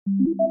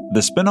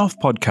The Spin-off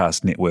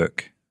Podcast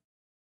Network.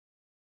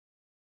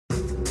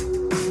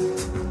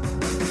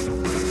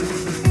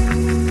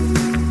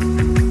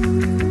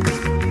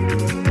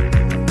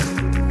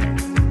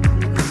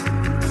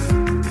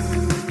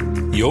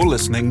 You're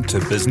listening to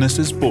Business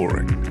is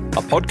Boring,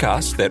 a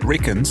podcast that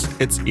reckons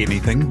it's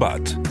anything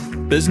but.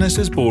 Business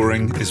is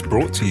Boring is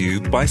brought to you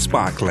by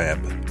Spark Lab,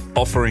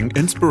 offering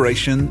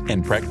inspiration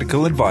and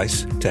practical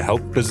advice to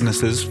help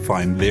businesses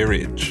find their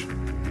edge.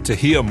 To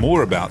hear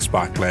more about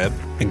Spark Lab,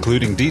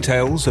 including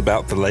details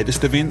about the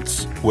latest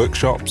events,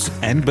 workshops,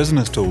 and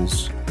business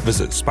tools,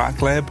 visit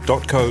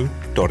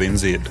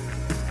sparklab.co.nz.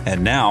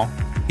 And now,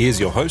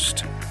 here's your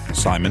host,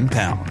 Simon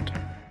Pound.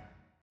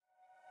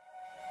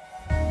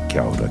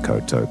 Kia ora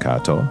koutou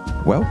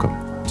katoa.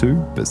 Welcome to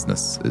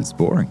Business is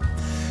Boring.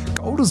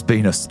 Gold has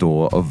been a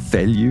store of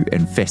value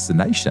and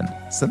fascination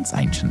since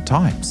ancient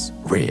times.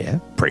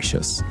 Rare,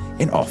 precious,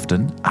 and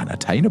often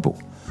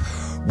unattainable.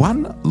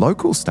 One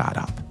local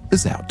startup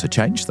is out to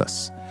change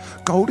this.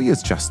 Goldie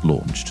has just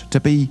launched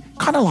to be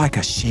kind of like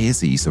a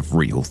Sharesies of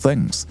real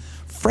things,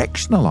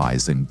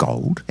 fractionalising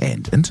gold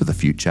and, into the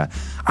future,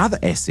 other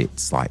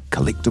assets like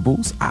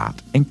collectibles,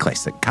 art and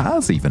classic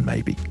cars even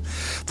maybe.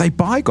 They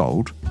buy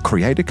gold,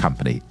 create a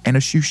company and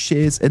issue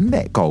shares in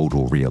that gold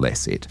or real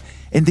asset,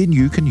 and then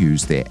you can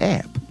use their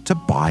app to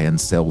buy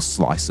and sell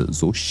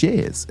slices or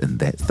shares in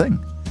that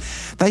thing.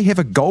 They have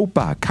a gold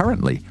bar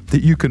currently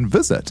that you can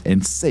visit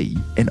and see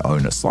and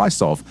own a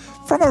slice of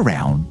from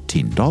around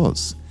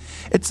 $10.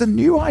 It's a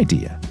new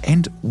idea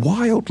and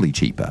wildly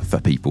cheaper for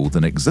people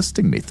than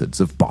existing methods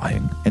of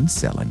buying and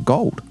selling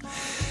gold.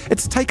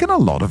 It's taken a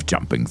lot of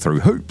jumping through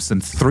hoops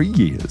and 3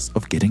 years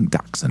of getting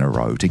ducks in a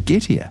row to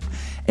get here.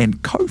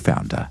 And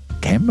co-founder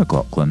Cam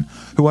McLaughlin,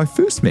 who I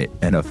first met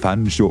in a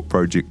fun short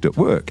project at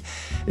work,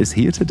 is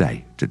here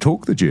today to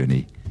talk the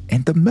journey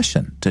and the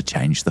mission to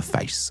change the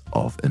face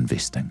of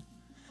investing.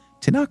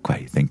 Tēnā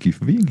koe, thank you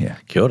for being here.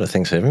 Kia ora,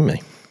 thanks for having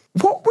me.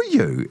 What were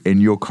you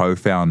and your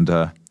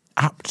co-founder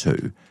up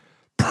to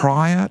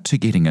prior to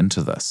getting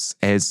into this,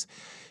 as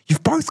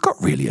you've both got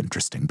really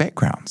interesting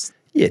backgrounds?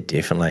 Yeah,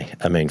 definitely.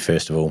 I mean,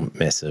 first of all,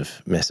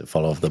 massive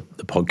follower of the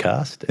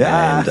podcast,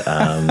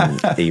 and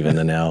even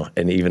in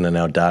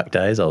our dark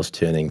days, I was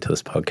turning to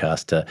this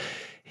podcast to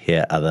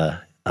hear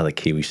other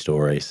Kiwi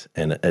stories,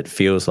 and it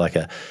feels like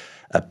a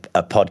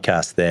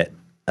podcast that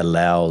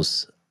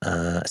allows,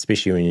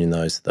 especially when you're in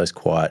those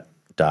quiet,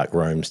 dark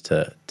rooms,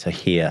 to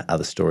hear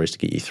other stories to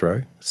get you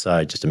through.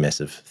 So just a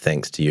massive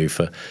thanks to you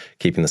for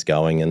keeping this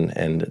going,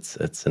 and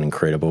it's an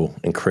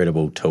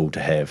incredible tool to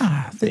have.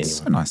 That's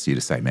so nice of you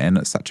to say, man.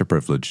 It's such a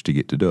privilege to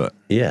get to do it.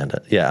 Yeah.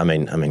 I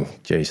mean,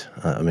 geez.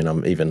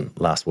 I'm even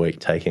last week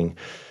taking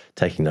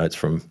notes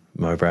from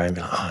Mowbray and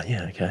being like, oh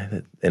yeah,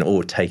 okay,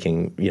 or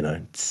taking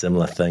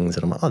similar things,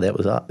 and I'm like, oh,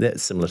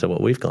 that's similar to what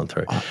we've gone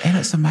through. Oh, and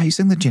it's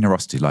amazing the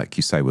generosity, like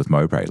you say with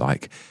Mowbray,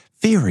 like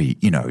very,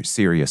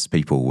 serious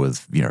people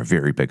with,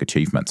 very big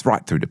achievements,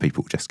 right through to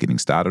people just getting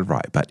started,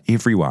 right? But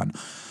everyone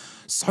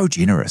so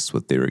generous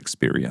with their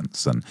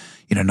experience and,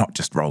 not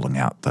just rolling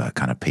out the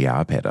kind of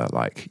PR patter,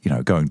 like,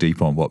 going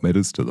deep on what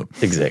matters to them.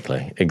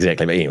 Exactly.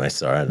 But anyway,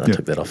 sorry, I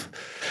took that off.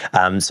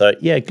 So,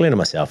 Glenn and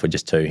myself were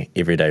just two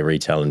everyday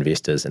retail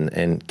investors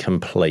and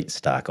complete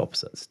stark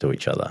opposites to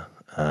each other.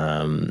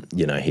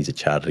 He's a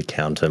chartered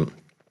accountant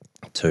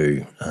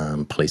to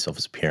police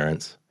officer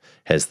parents,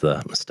 has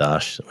the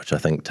moustache, which I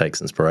think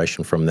takes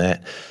inspiration from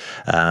that.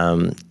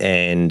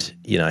 And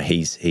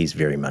he's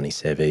very money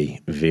savvy,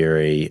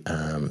 very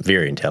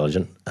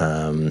intelligent,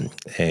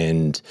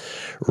 and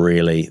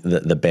really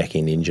the back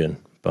end engine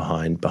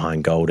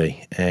behind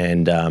Goldie.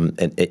 And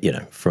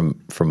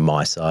from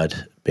my side,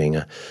 being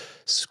a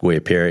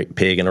square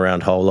peg in a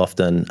round hole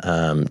often,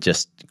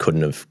 just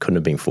couldn't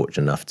have been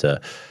fortunate enough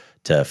to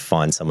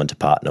find someone to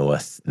partner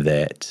with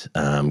that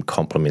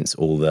complements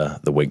all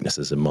the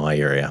weaknesses in my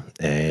area.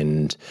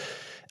 And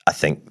I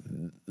think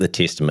the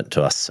testament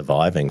to us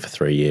surviving for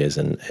 3 years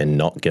and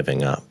not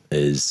giving up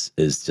is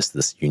just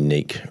this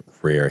unique,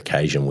 rare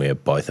occasion where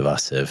both of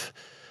us have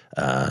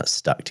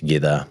stuck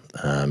together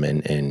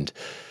and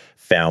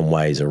found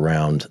ways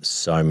around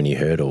so many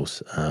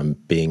hurdles.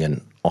 Being an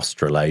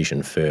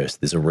Australasian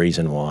first, there's a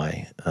reason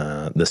why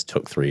this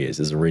took 3 years.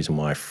 There's a reason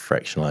why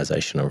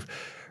fractionalisation of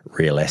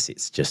real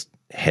assets just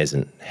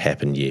hasn't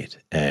happened yet,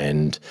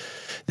 and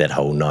that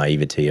whole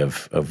naivety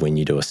of when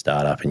you do a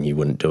startup and you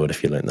wouldn't do it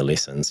if you learnt the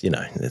lessons,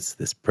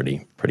 that's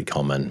pretty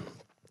common.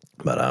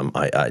 But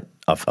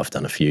I've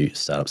done a few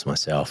startups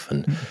myself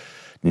and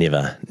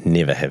never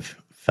have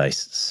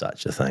faced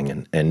such a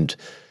thing. And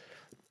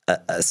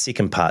a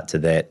second part to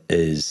that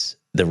is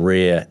the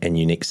rare and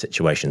unique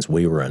situations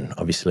we were in.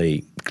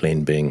 Obviously,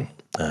 Glenn being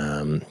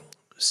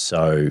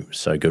so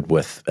good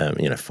with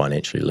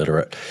financially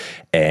literate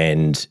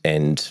and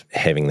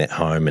having that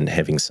home and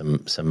having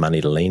some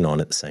money to lean on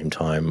at the same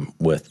time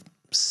with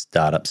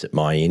startups at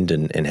my end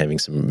and having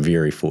some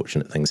very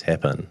fortunate things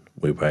happen,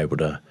 we were able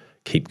to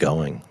keep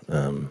going.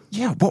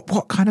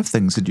 What kind of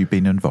things had you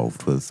been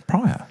involved with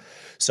prior?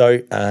 So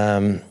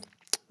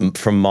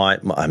from my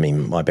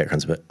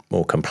background's a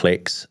more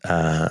complex.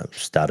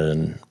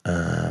 Started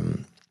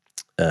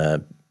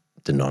in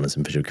did honours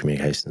in visual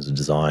communications and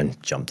design,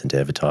 jumped into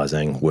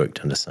advertising,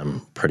 worked under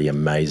some pretty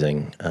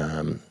amazing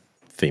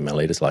female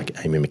leaders like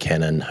Amy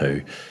McCannon,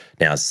 who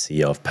now is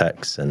CEO of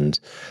Pix, and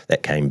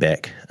that came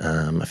back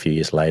a few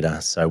years later.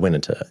 So I went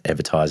into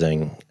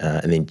advertising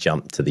and then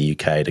jumped to the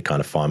UK to kind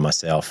of find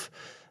myself.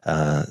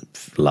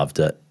 Loved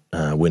it.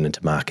 Went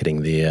into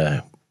marketing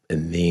there,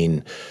 and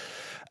then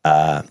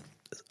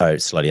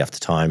slowly after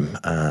time,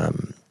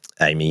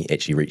 Amy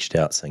actually reached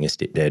out saying her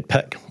stepdad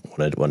Pick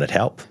wanted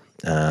help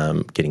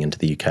getting into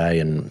the UK,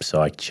 and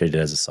so I treated it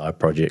as a side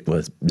project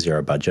with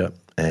zero budget,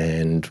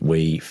 and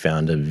we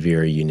found a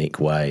very unique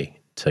way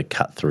to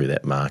cut through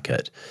that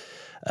market,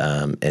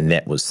 and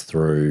that was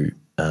through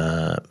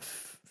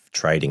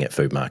trading at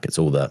food markets,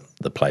 all the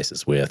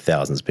places where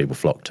thousands of people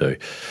flock to,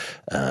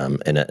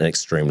 and an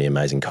extremely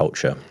amazing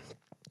culture.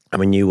 I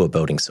mean, you were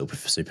building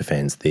super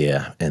fans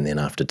there, and then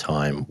after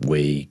time,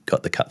 we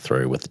got the cut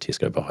through with the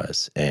Tesco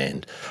buyers,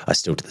 and I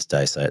still to this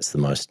day say it's the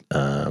most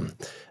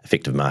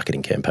effective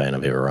marketing campaign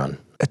I've ever run.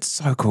 It's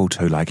so cool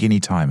too. Like any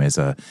time as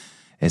a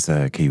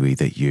Kiwi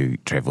that you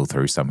travel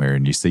through somewhere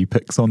and you see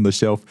Pix on the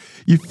shelf,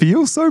 you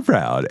feel so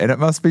proud, and it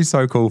must be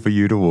so cool for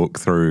you to walk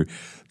through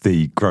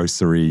the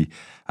grocery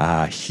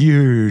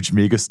huge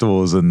mega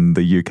stores in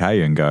the UK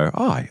and go,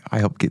 I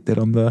helped get that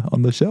on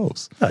the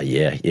shelves. Oh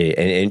yeah.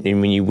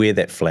 And when you wear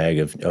that flag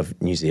of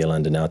New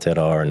Zealand and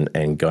Aotearoa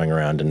and going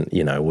around, and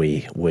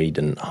we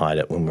didn't hide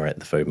it when we were at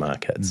the food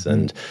markets,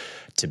 and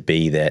to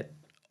be that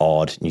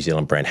odd New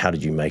Zealand brand, how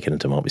did you make it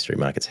into multi-street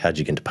markets? How did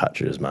you get into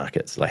partridge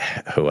markets? Like,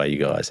 who are you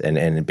guys?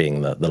 And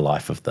being the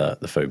life of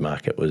the food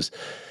market was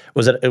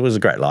a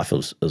great life.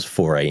 It was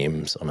 4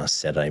 a.m.s on a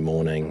Saturday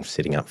morning,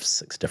 setting up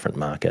 6 different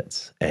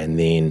markets, and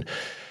then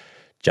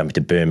jumping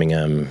to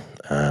Birmingham,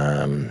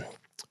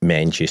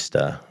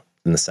 Manchester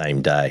in the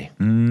same day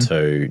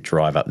to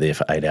drive up there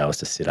for 8 hours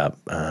to set up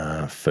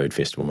food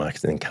festival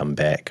markets, and then come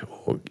back,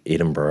 or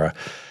Edinburgh.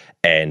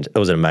 And it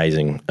was an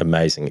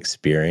amazing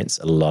experience,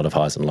 a lot of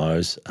highs and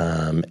lows.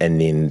 And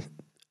then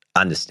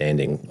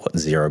understanding what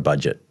zero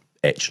budget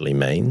actually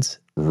means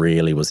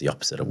really was the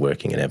opposite of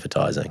working in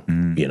advertising.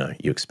 You know,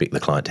 you expect the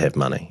client to have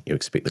money. You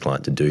expect the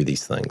client to do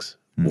these things.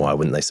 Why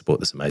wouldn't they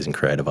support this amazing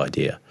creative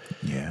idea?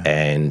 Yeah.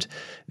 And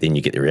then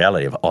you get the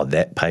reality of,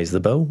 that pays the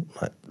bill.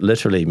 Like,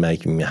 literally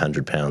making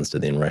 £100 to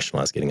then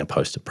rationalise getting a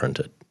poster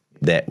printed.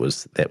 That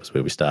was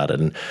where we started.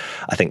 And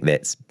I think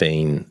that's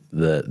been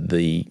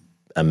the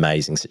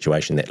amazing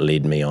situation that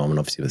led me on, and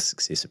obviously the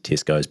success of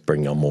Tesco's,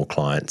 bringing on more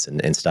clients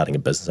and starting a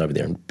business over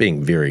there and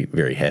being very,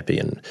 very happy.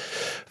 And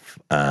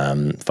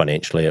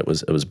financially it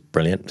was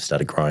brilliant.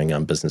 Started growing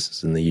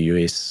businesses in the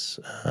US,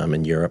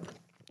 in Europe,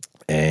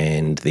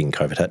 and then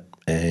COVID hit,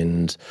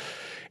 and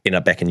ended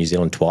up back in New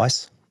Zealand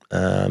twice.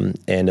 And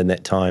in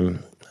that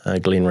time,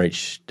 Glenn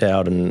reached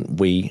out,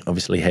 and we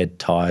obviously had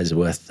ties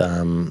with,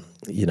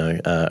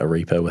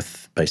 Arepa,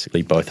 with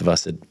basically both of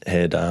us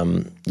had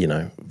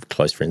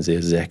close friends there,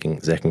 Zach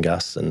and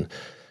Gus, and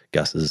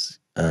Gus is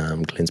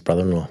Glenn's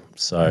brother-in-law.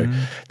 So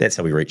that's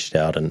how we reached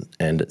out, and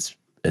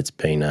it's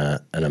been an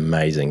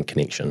amazing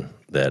connection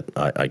that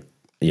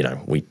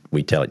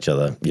we tell each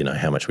other,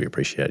 how much we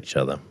appreciate each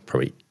other,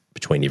 probably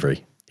between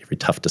every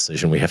tough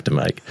decision we have to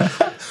make.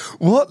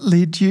 What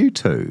led you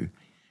to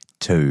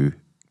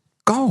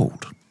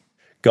Gold?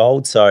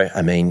 Gold. So,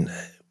 I mean,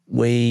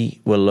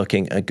 we were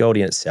looking at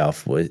Goldie in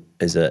itself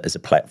is a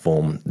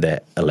platform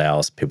that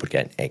allows people to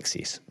get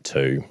access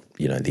to,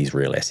 these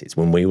real assets.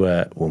 When we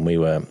were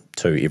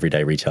 2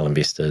 everyday retail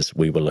investors,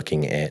 we were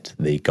looking at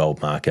the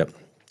gold market,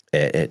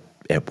 at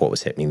what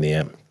was happening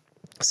there.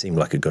 Seemed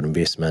like a good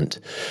investment,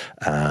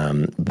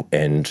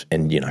 and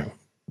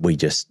we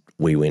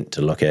went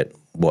to look at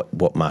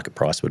what market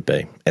price would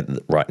be.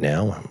 Right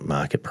now,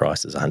 market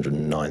price is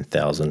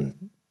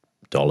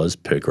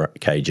 $109,000 per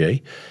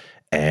kg,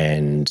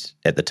 and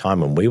at the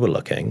time when we were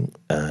looking,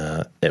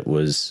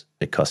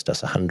 it cost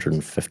us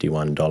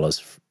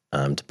 $151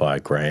 to buy a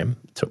gram.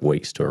 It took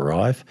weeks to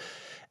arrive,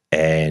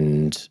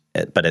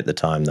 but at the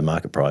time the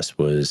market price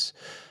was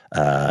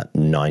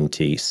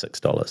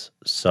 $96,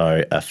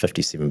 so a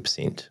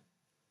 57%,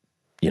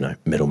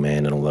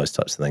 middleman and all those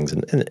types of things,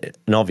 and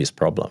an obvious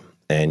problem.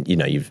 And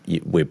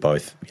we're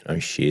both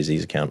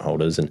Sharesies account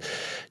holders, and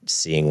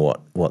seeing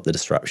what the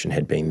disruption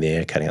had been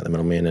there, cutting out the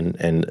middleman,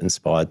 and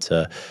inspired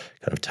to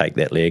kind of take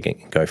that leg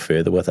and go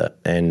further with it.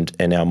 And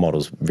our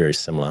model's very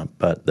similar,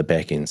 but the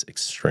back end's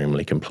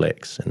extremely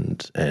complex,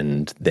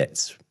 and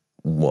that's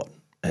what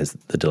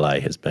the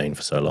delay has been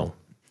for so long.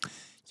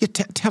 Yeah,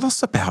 tell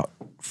us about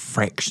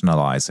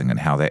fractionalising and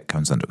how that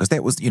comes into, because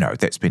that was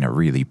that's been a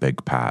really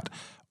big part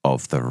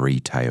of the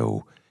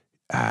retail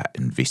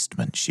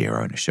investment share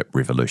ownership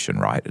revolution,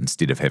 right?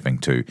 Instead of having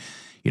to,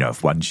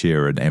 if one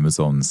share in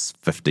Amazon's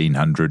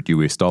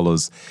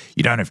 $1,500,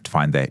 you don't have to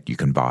find that. You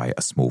can buy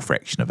a small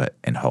fraction of it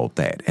and hold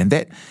that. And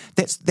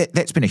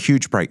that's been a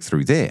huge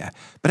breakthrough there,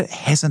 but it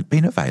hasn't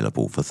been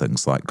available for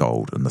things like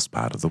gold in this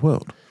part of the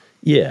world.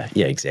 Yeah,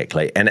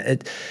 exactly.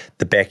 And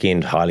the back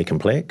end, highly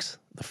complex.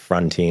 The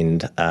front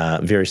end,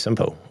 very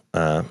simple.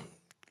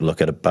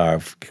 look at a bar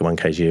of 1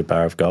 kg a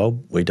bar of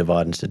gold, we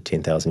divide into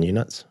 10,000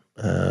 units.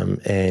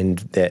 And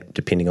that,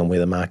 depending on where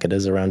the market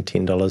is, around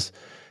 $10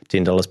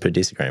 per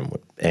decigram.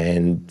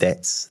 And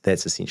that's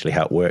essentially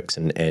how it works.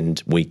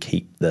 And we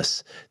keep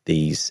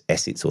these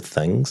assets or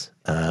things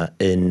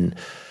in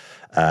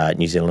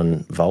New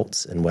Zealand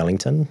vaults in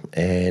Wellington,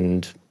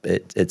 and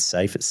it's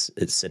safe. It's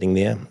sitting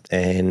there,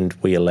 and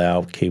we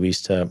allow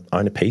Kiwis to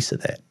own a piece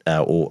of that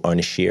or own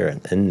a share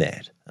in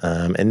that.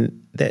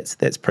 And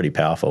that's pretty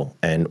powerful.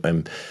 And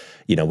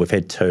we've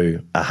had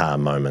 2 aha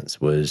moments,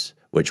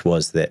 which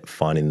was that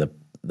finding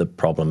the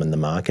problem in the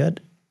market,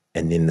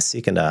 and then the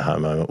second aha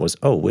moment was,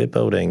 we're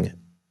building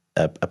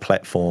a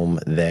platform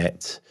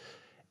that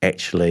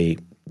actually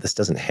this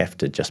doesn't have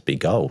to just be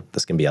gold.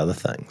 This can be other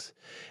things.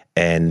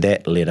 And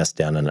that led us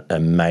down an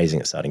amazing,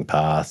 exciting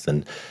path.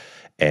 And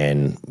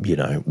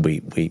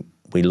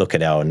we look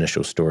at our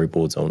initial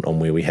storyboards on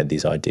where we had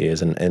these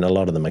ideas, and a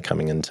lot of them are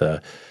coming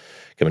into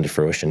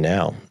fruition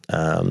now.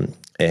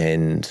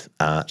 And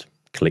art,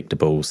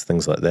 collectibles,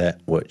 things like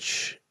that,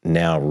 which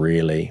now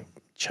really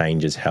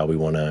changes how we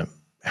want to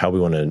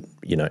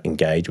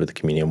engage with the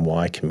community and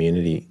why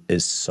community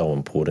is so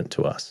important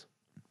to us.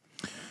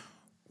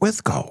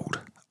 With gold,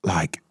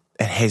 like,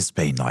 it has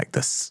been like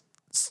this,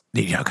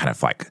 kind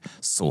of like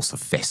source of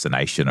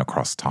fascination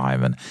across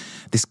time, and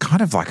there's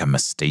kind of like a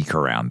mystique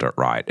around it,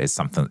 right? As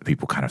something that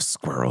people kind of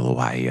squirrel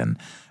away and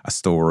a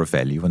store of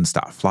value and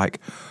stuff.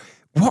 Like,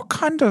 what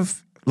kind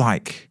of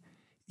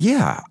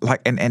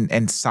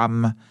and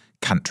some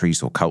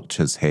countries or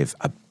cultures have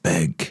a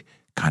big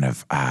kind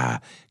of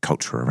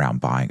culture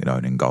around buying and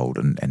owning gold,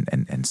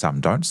 and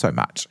some don't so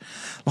much.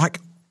 Like,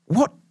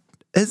 what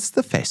is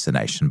the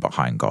fascination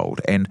behind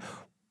gold, and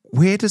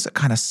where does it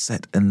kind of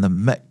sit in the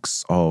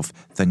mix of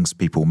things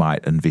people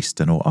might invest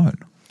in or own?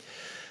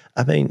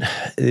 I mean,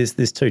 there's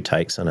 2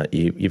 takes on it.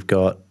 You've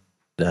got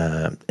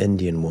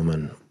Indian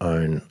women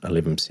own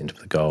 11% of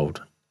the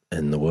gold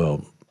in the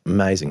world.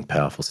 Amazing,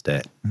 powerful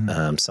stat.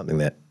 Something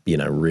that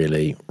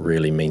really,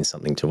 really means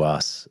something to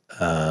us.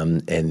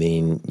 And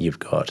then you've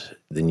got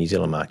the New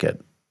Zealand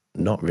market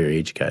not very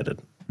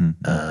educated,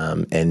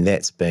 and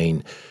that's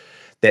been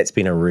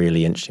a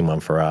really interesting one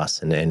for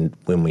us. And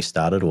when we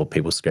started,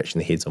 people scratching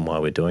their heads on why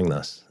we're doing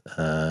this.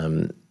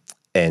 And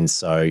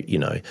so,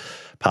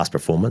 past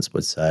performance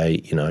would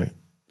say,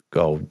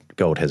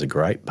 gold has a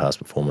great past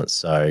performance.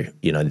 So,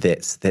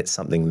 that's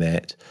something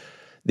that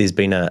there's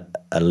been a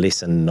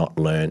lesson not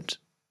learnt.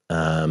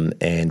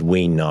 And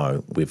we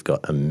know we've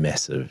got a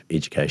massive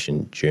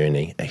education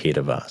journey ahead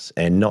of us,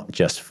 and not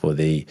just for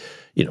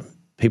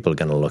people are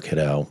going to look at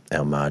our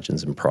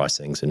margins and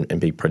pricings and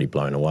be pretty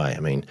blown away. I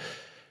mean,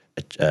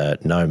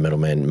 no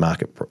middleman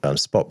market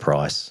spot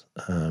price,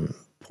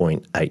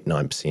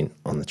 0.89%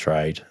 on the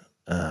trade,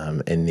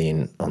 and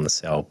then on the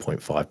sell,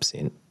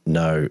 0.5%.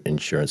 No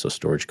insurance or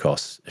storage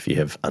costs if you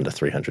have under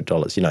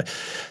 $300.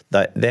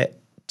 That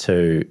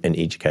to an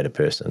educated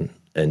person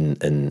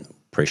in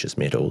precious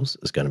metals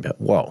is going to be,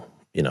 wow,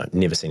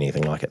 never seen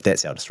anything like it.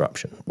 That's our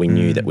disruption. We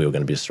knew that we were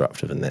going to be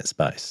disruptive in that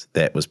space.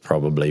 That was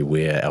probably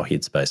where our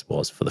headspace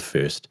was for the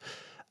first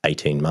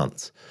 18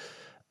 months.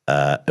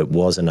 It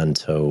wasn't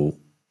until,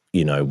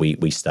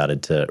 we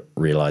started to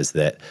realize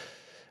that,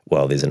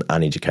 well, there's an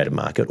uneducated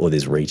market, or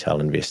there's retail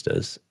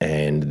investors,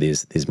 and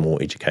there's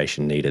more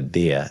education needed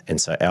there.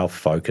 And so our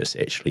focus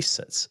actually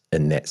sits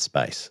in that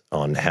space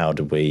on how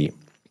do we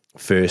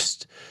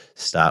first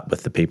start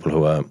with the people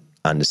who are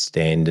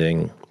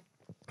understanding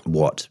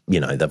what,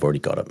 they've already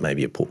got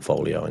maybe a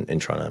portfolio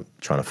and trying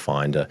to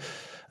find a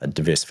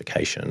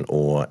diversification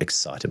or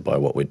excited by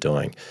what we're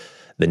doing.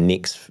 The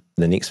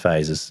next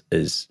phase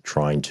is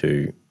trying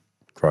to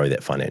grow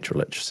that financial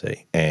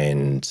literacy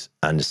and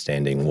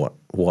understanding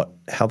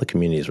how the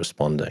community is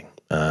responding.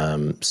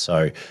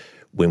 So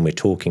when we're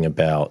talking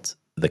about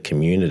the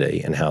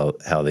community and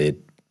how they're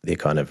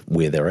kind of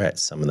where they're at,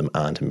 some of them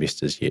aren't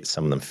investors yet.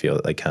 Some of them feel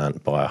that they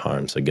can't buy a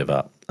home, so give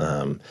up.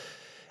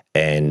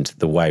 And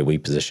the way we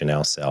position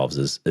ourselves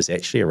is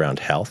actually around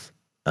health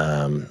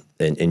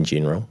in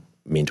general,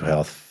 mental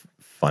health,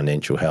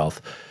 financial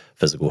health,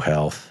 physical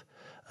health.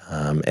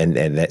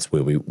 And that's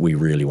where we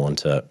really want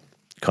to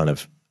kind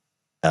of,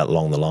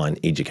 along the line,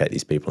 educate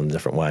these people in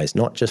different ways,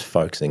 not just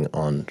focusing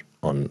on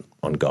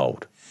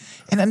gold.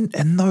 And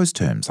in those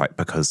terms,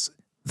 because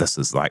this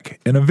is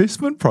like an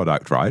investment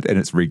product, right? And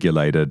it's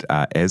regulated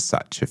as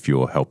such if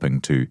you're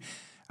helping to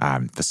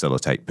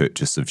facilitate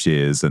purchase of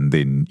shares and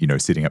then,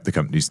 setting up the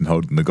companies and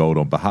holding the gold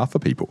on behalf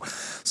of people.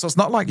 So it's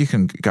not like you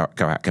can go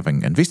out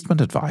giving investment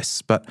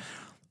advice, but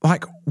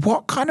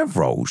what kind of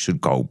role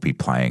should gold be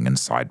playing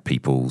inside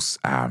people's,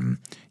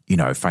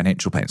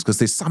 financial plans? Because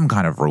there's some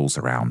kind of rules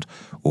around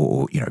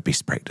or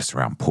best practice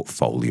around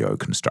portfolio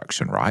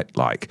construction, right?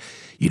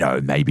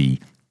 Maybe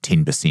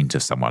 10%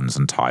 of someone's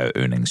entire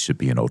earnings should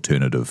be in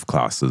alternative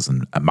classes,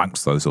 and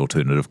amongst those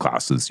alternative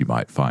classes you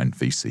might find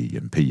VC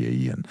and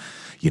PE and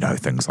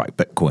things like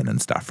Bitcoin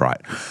and stuff, right?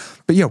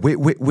 But yeah,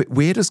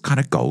 where does kind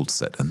of gold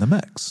sit in the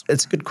mix?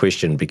 It's a good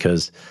question,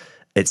 because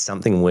it's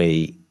something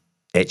we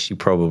actually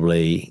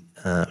probably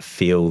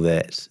feel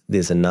that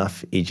there's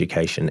enough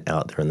education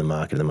out there in the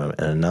market at the moment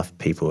and enough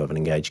people who have an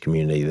engaged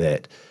community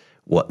that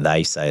what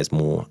they say is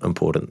more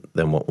important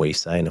than what we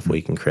say. And if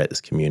we can create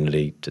this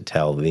community to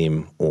tell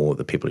them or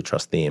the people who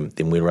trust them,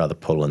 then we'd rather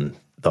pull in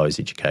those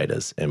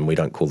educators, and we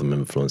don't call them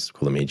influencers,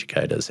 call them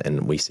educators,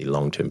 and we see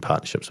long-term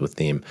partnerships with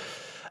them.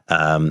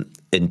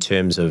 In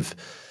terms of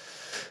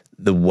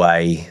the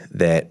way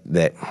that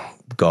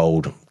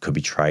gold could be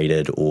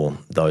traded or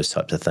those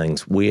types of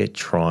things, we're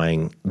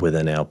trying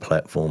within our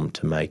platform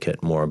to make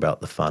it more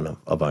about the fun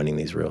of owning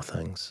these real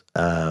things,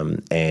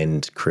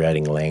 and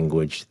creating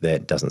language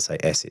that doesn't say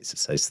assets, it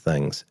says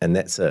things. And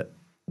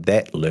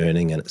that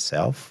learning in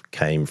itself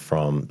came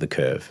from the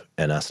curve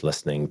and us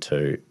listening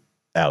to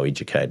our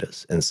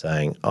educators and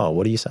saying, oh,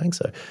 what are you saying?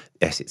 So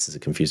assets is a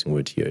confusing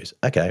word to use.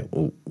 Okay,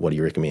 well, what do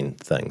you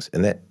recommend? Things.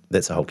 And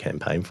that's a whole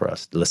campaign for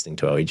us, listening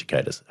to our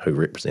educators who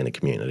represent a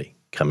community,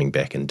 coming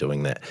back and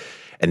doing that.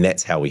 And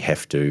that's how we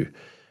have to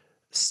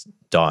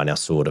die on our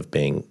sword of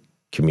being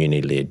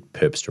community-led,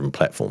 purpose-driven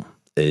platform,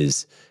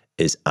 is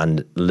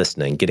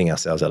listening, getting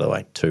ourselves out of the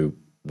way to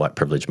white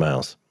privileged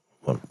males.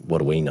 What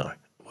do we know?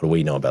 What do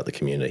we know about the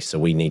community? So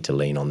we need to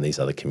lean on these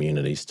other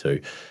communities to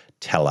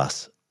tell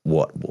us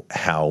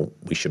how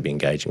we should be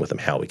engaging with them,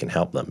 how we can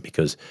help them,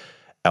 because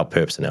our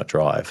purpose and our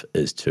drive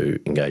is to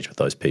engage with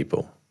those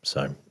people.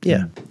 So,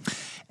 yeah.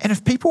 And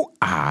if people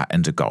are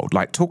into gold,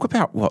 like, talk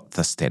about what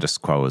the status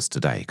quo is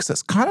today, because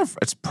it's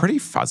pretty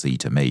fuzzy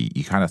to me.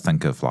 You kind of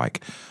think of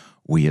like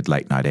weird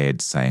late night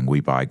ads saying we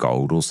buy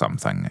gold or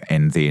something.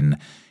 And then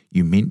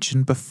you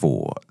mentioned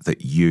before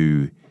that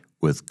you,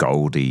 with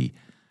Goldie,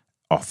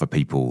 offer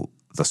people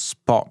the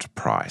spot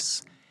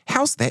price.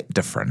 How's that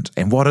different?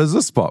 And what is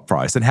a spot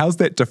price? And how's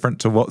that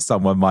different to what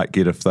someone might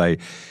get if they,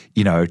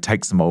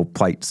 take some old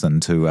plates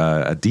into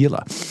a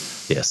dealer?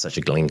 Yeah, such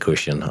a Glenn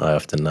question. I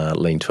often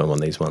lean to him on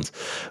these ones.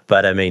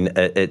 But I mean,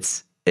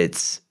 it's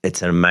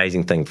an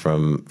amazing thing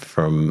from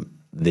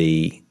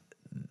the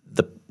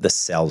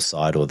sell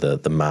side or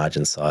the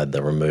margin side,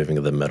 the removing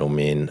of the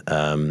middlemen.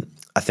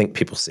 I think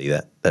people see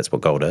that. That's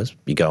what gold is.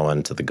 You go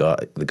into the guy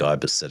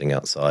just sitting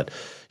outside,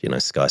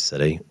 Sky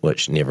City,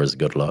 which never is a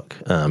good look.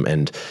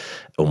 And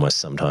almost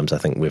sometimes I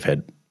think we've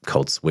had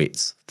cold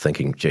sweats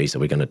thinking, geez, are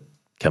we going to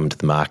come into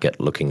the market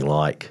looking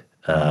like,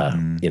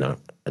 a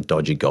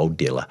dodgy gold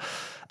dealer?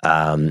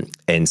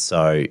 And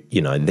so,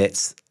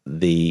 that's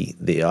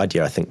the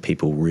idea. I think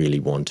people really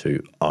want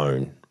to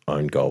own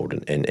gold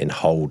and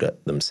hold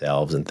it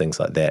themselves and things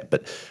like that.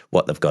 But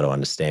what they've got to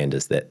understand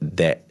is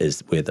that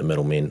is where the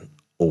middlemen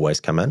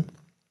always come in.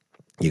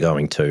 You're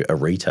going to a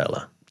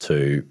retailer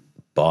to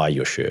buy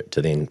your shirt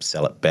to then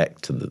sell it back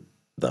to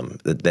them.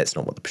 That's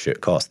not what the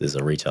shirt costs. There's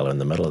a retailer in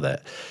the middle of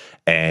that.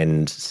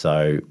 And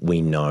so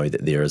we know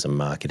that there is a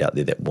market out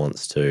there that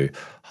wants to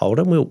hold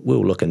it.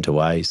 We'll look into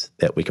ways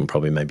that we can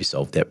probably maybe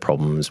solve that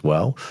problem as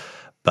well.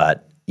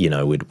 But,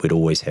 we'd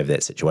always have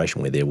that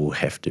situation where there will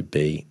have to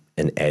be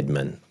an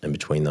admin in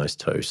between those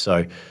two.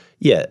 So,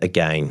 yeah,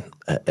 again,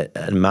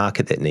 a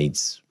market that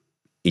needs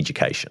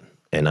education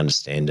and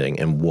understanding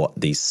and what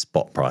these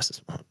spot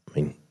prices. I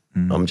mean,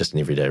 I'm just an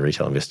everyday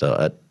retail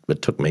investor.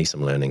 It took me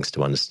some learnings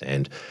to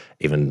understand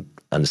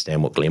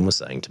what Glenn was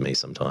saying to me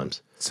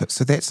sometimes. So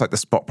that's like the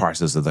spot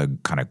prices are the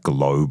kind of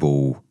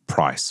global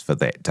price for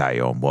that day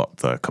on what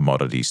the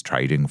commodity's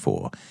trading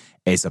for,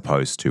 as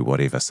opposed to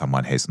whatever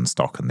someone has in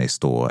stock in their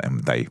store,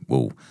 and they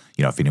will,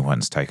 if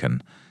anyone's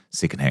taken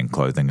secondhand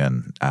clothing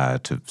in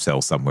to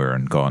sell somewhere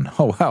and gone,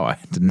 oh, wow, I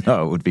didn't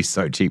know it would be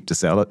so cheap to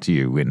sell it to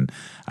you when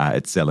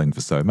it's selling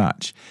for so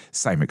much.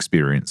 Same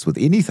experience with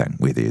anything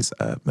where there's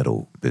a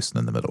middle person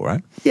in the middle,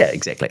 right? Yeah,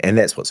 exactly. And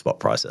that's what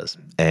spot price is.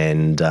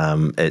 And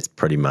it's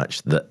pretty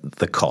much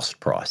the cost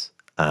price.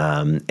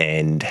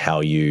 And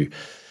how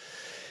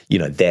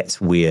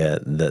that's where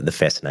the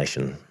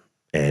fascination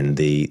and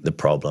the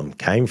problem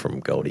came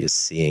from Goldie, is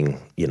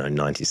seeing,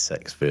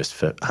 96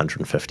 versus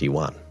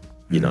 151.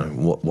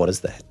 What is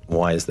that?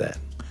 Why is that?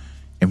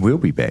 And we'll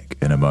be back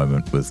in a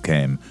moment with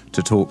Cam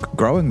to talk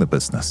growing the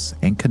business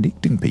and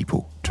connecting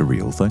people to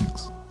real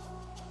things.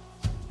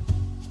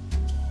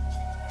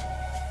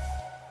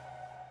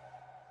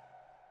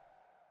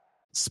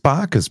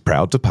 Spark is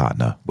proud to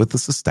partner with the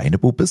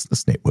Sustainable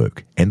Business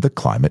Network and the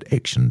Climate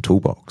Action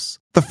Toolbox.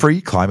 The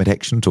free Climate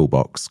Action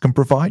Toolbox can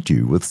provide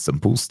you with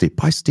simple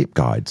step-by-step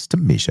guides to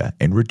measure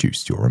and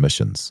reduce your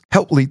emissions.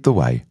 Help lead the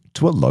way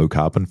to a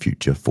low-carbon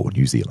future for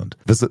New Zealand.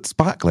 Visit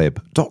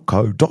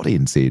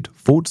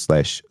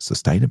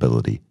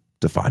sparklab.co.nz/sustainability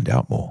to find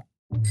out more.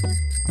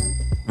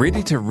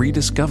 Ready to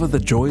rediscover the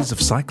joys of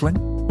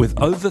cycling? With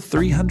over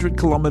 300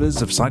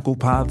 kilometres of cycle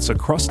paths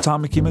across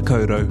Tāmaki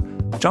Makaurau,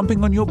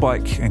 jumping on your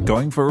bike and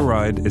going for a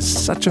ride is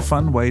such a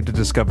fun way to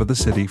discover the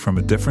city from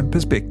a different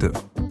perspective.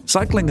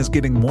 Cycling is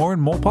getting more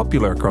and more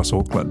popular across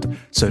Auckland,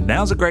 so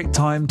now's a great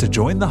time to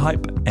join the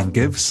hype and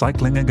give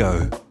cycling a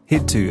go.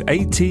 Head to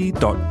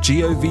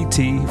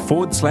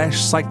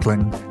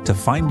at.govt/cycling to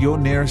find your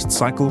nearest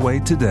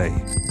cycleway today.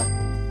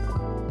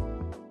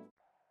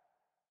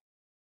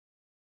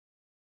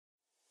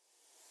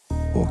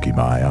 Oki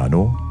mai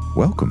anō,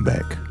 Welcome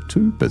back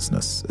to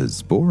Business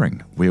is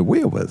Boring, where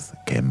we're with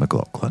Cam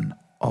McLaughlin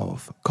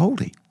of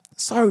Goldie.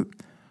 So,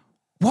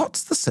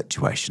 what's the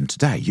situation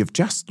today? You've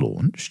just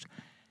launched.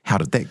 How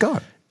did that go?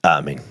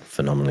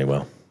 Phenomenally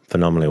well.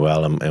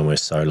 And we're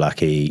so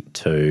lucky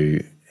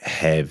to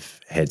have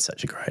had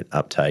such a great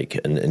uptake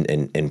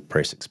and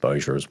press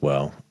exposure as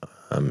well.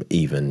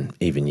 Even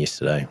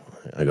yesterday,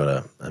 I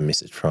got a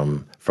message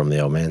from the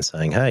old man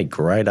saying, "Hey,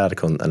 great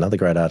article, another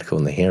great article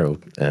in the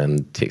Herald,"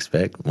 and text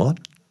back, "What?"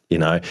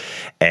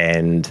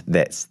 And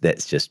that's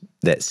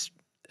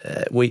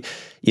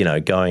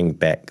going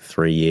back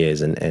 3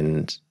 years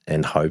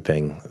and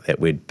hoping that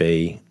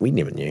we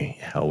never knew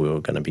how we were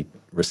going to be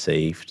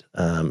received,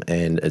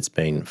 and it's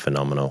been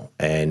phenomenal.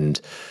 And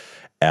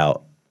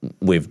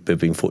we've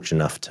been fortunate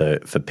enough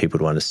for people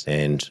to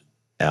understand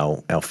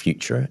our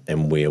future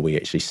and where we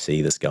actually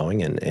see this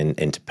going,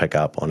 and to pick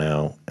up on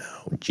our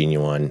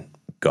genuine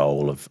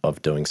goal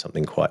of doing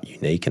something quite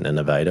unique and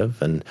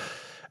innovative. And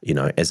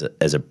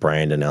as a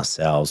brand in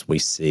ourselves, we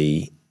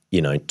see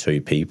two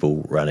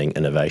people running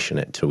innovation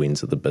at two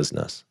ends of the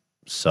business.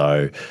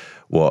 So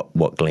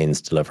what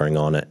Glenn's delivering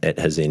on at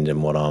his end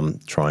and what I'm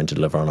trying to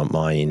deliver on at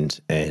my end,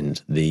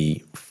 and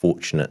the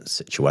fortunate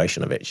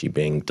situation of actually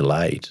being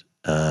delayed,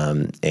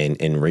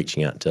 and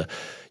reaching out to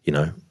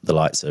the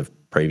likes of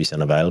Previous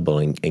Unavailable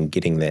and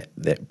getting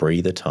that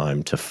breather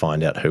time to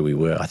find out who we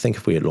were. I think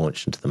if we had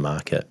launched into the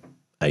market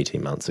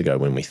 18 months ago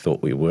when we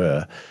thought we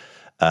were,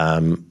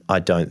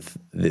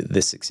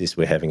 the success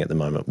we're having at the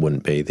moment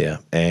wouldn't be there.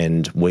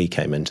 And we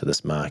came into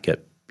this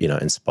market,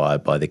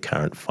 inspired by the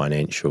current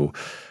financial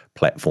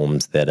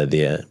platforms that are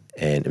there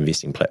and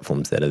investing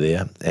platforms that are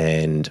there,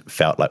 and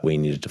felt like we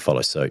needed to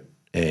follow suit.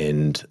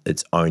 And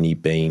it's only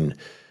been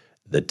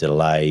the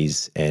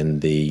delays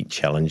and the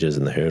challenges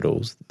and the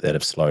hurdles that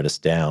have slowed us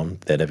down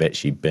that have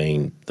actually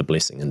been the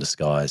blessing in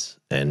disguise.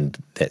 And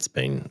that's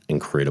been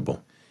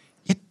incredible.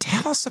 Yeah,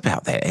 tell us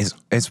about that.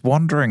 As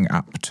wandering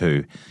up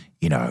to,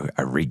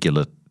 a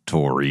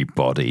regulatory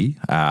body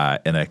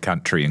in a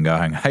country and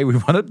going, hey, we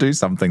want to do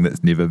something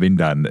that's never been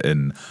done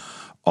in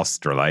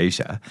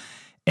Australasia,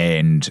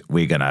 and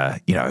we're going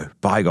to,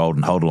 buy gold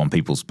and hold it on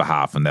people's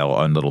behalf, and they'll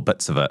own little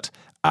bits of it.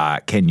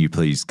 Can you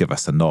please give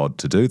us a nod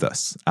to do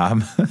this?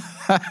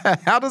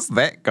 How does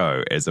that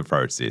go as a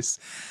process?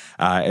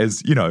 I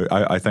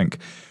think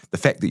the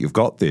fact that you've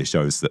got there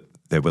shows that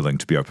they're willing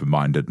to be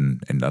open-minded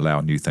and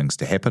allow new things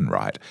to happen,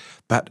 right?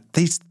 But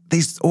these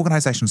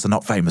organisations are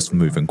not famous for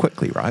moving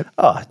quickly, right?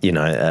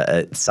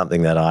 It's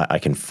something that I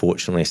can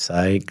fortunately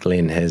say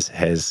Glenn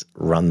has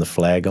run the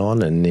flag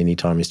on, and any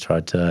time he's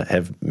tried to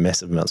have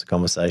massive amounts of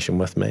conversation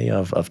with me,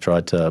 I've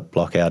tried to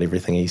block out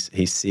everything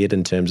he's said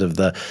in terms of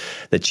the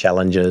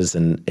challenges,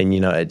 and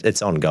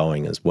it's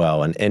ongoing as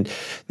well. And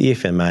the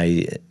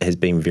FMA has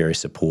been very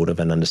supportive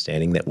and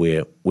understanding that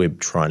we're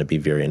trying to be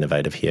very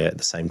innovative here. At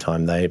the same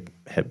time, they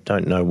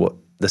don't know what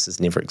this has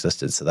never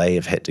existed, so they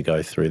have had to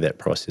go through that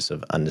process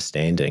of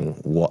understanding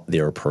what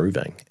they're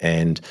approving,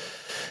 and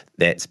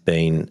that's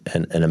been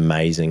an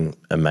amazing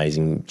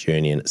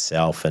journey in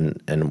itself.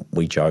 And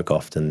we joke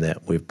often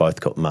that we've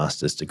both got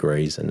master's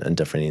degrees in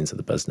different ends of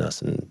the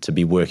business, and to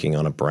be working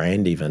on a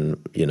brand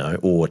even,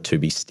 or to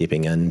be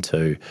stepping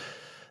into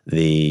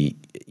the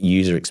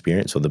user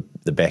experience or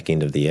the back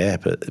end of the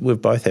app, we've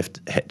both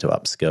had to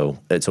upskill.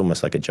 It's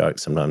almost like a joke.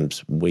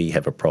 Sometimes we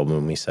have a problem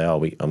and we say, I'm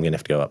going to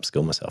have to go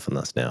upskill myself in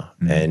this now.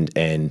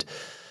 And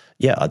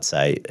yeah, I'd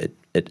say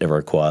it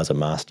requires a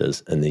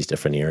master's in these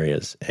different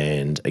areas.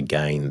 And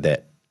again,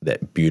 that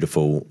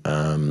beautiful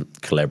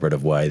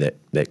collaborative way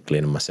that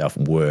Glenn and myself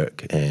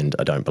work, and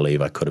I don't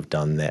believe I could have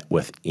done that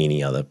with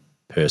any other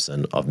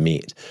person I've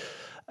met.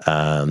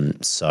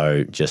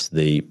 So just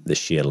the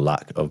sheer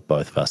luck of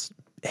both of us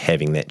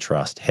having that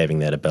trust, having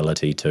that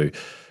ability to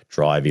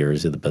drive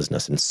areas of the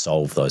business and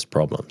solve those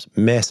problems,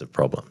 massive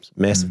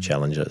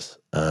challenges.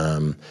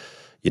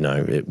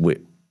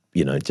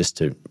 Just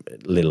to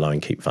let alone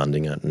keep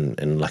funding it,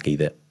 and lucky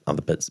that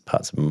other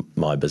parts of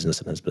my business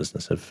and his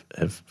business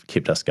have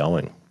kept us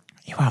going.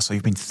 Yeah, wow, so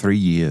you've been 3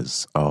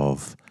 years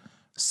of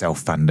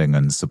self-funding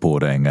and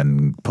supporting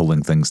and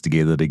pulling things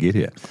together to get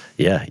here.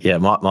 Yeah.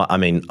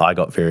 I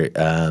got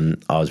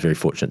I was very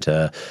fortunate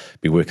to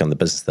be working on the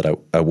business that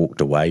I walked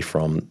away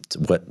from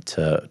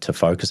to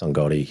focus on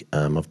Goldie.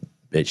 I've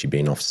actually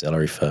been off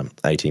salary for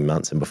 18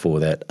 months, and before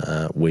that,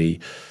 I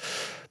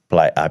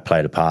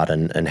played a part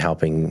in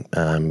helping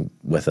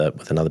with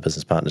another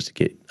business partner to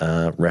get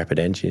rapid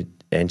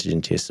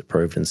antigen tests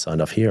approved and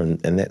signed off here,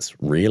 and that's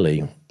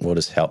really what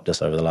has helped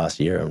us over the last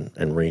year,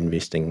 and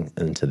reinvesting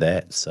into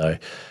that. So,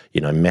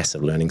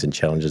 massive learnings and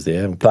challenges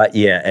there. But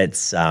yeah,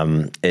 it's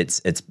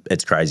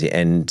crazy,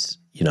 and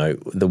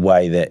the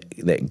way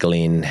that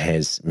Glenn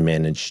has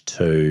managed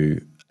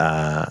to,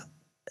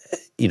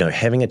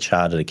 having a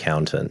chartered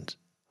accountant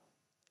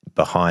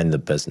behind the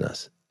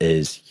business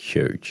is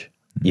huge.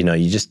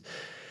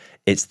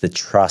 It's the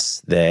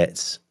trust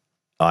that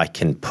I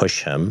can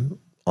push him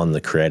on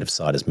the creative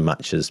side as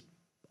much as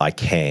I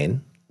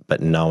can,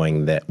 but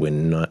knowing that we're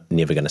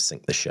never going to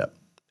sink the ship.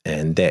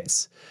 And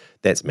that's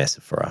that's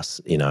massive for us,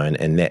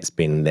 and that's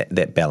been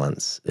that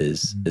balance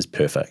is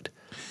perfect.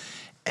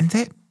 And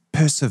that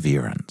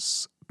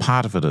perseverance,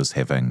 part of it is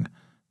having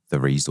the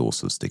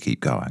resources to keep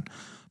going,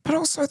 but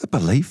also the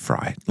belief,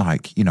 right?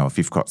 Like, if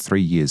you've got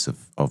 3 years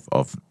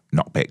of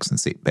knockbacks and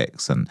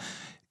setbacks and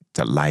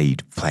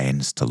delayed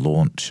plans to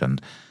launch,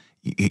 and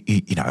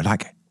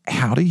like,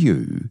 how do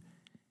you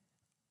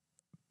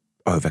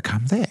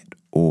overcome that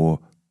or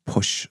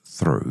push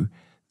through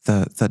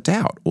the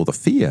doubt or the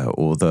fear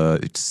or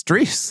the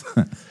stress?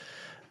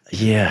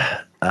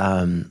 Yeah,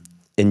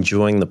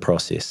 enjoying the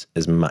process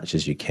as much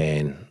as you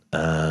can.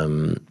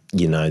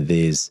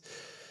 There's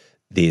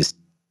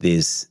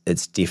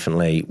it's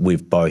definitely,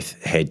 we've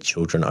both had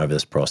children over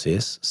this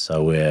process,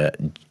 so we're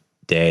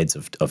dads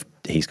of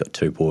he's got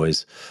 2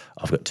 boys,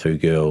 I've got 2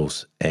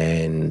 girls,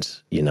 and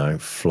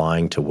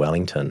flying to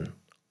Wellington,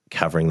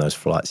 covering those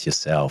flights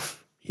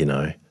yourself,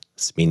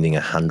 spending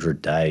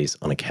 100 days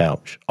on a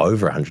couch,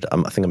 over 100.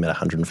 I think I'm at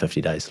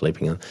 150 days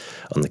sleeping on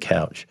the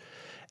couch,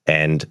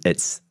 and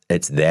it's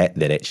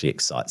that actually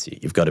excites you.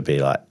 You've got to be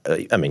like,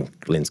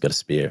 Glenn's got a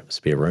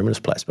spare room in his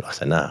place, but I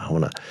say, no, I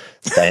want to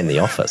stay in the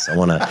office. I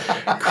want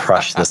to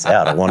crush this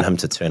out. I want him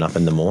to turn up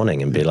in the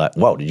morning and be like,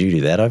 "Whoa, did you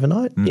do that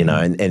overnight?"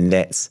 Mm-hmm. And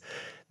that's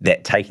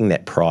that, taking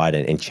that pride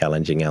and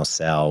challenging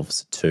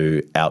ourselves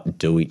to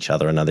outdo each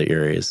other in other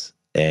areas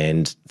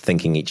and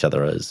thinking each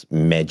other is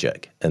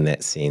magic in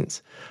that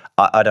sense.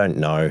 I don't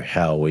know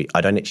how I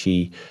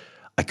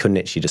couldn't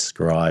actually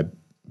describe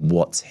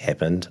what's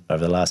happened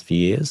over the last few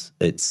years.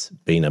 It's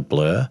been a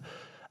blur.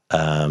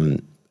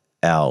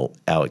 Our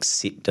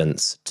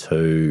acceptance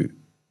to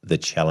the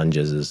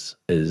challenges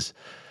is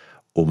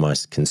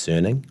almost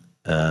concerning,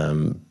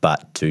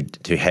 but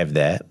to have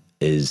that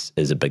is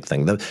a big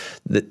thing.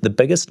 The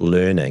biggest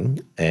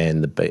learning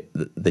and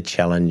the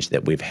challenge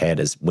that we've had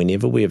is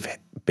whenever we've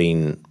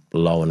been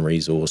low in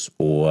resource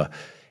or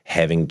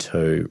having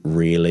to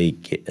really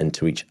get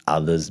into each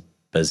other's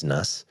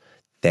business,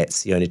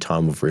 that's the only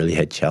time we've really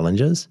had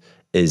challenges,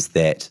 is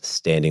that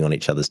standing on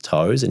each other's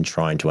toes and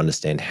trying to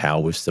understand how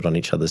we've stood on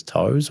each other's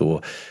toes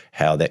or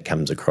how that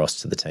comes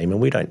across to the team. And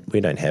we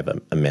don't have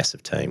a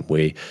massive team.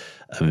 We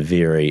are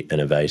very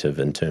innovative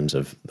in terms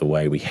of the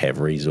way we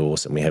have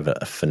resource, and we have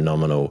a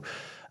phenomenal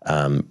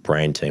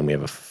brand team. We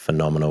have a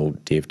phenomenal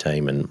dev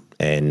team,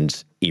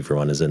 and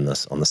everyone is in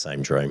this on the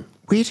same dream.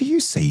 Where do you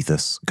see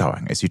this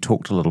going? As you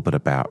talked a little bit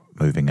about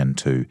moving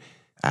into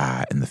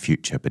in the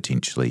future,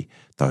 potentially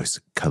those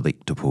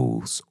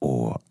collectibles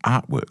or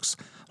artworks.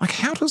 Like,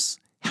 how does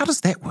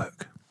that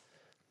work?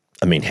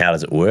 I mean, how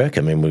does it work?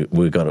 I mean,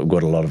 we've got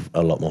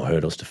a lot more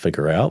hurdles to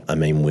figure out. I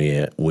mean,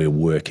 we're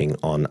working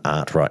on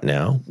art right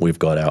now. We've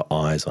got our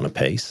eyes on a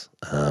piece,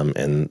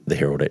 and the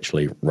Herald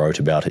actually wrote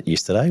about it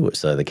yesterday,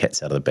 so the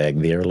cat's out of the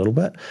bag there a little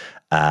bit.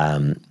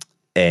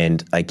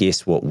 And I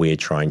guess what we're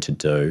trying to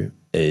do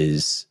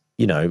is,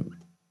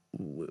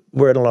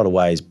 we're in a lot of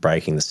ways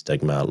breaking the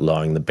stigma,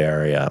 lowering the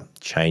barrier,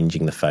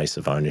 changing the face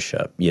of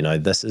ownership.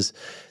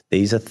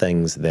 These are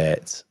things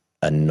that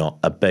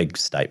are big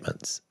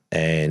statements.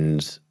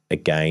 And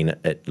again,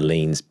 it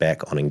leans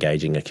back on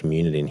engaging a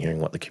community and hearing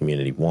what the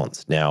community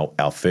wants. Now,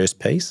 our first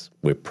piece,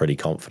 we're pretty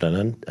confident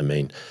in. I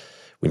mean,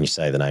 when you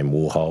say the name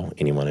Warhol,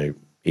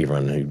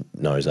 everyone who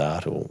knows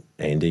art, or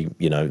Andy,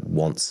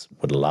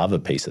 would love a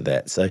piece of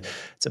that. So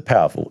it's a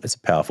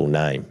powerful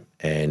name.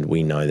 And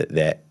we know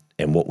that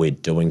and what we're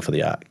doing for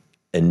the art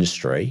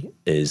industry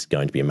is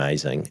going to be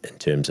amazing in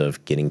terms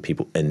of getting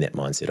people in that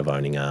mindset of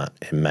owning art.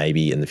 And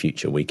maybe in the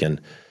future we can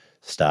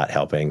start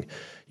helping,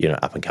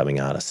 up and coming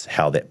artists,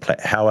 how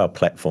our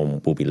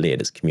platform will be led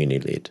is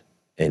community led,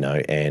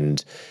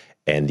 and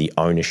the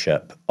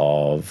ownership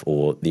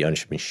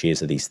and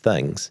shares of these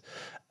things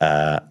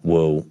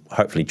will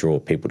hopefully draw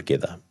people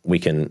together. We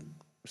can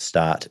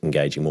start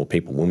engaging more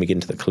people. When we get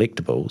into the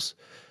collectibles,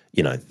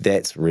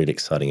 that's really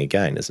exciting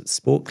again. Is it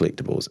sport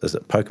collectibles? Is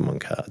it Pokemon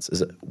cards?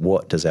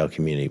 What does our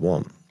community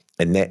want?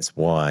 And that's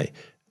why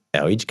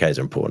our educators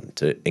are important,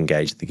 to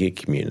engage the gig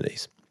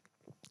communities.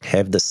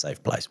 Have this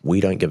safe place.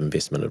 We don't give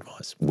investment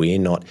advice. We're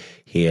not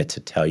here to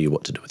tell you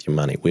what to do with your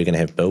money. We're going to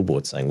have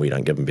billboards saying we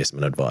don't give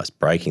investment advice,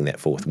 breaking that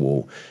fourth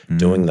wall,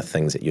 doing the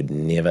things that you'd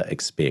never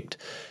expect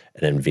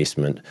an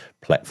investment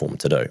platform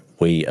to do.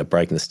 We are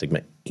breaking the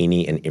stigma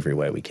any and every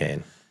way we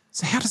can.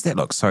 So how does that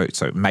look? So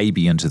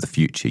maybe into the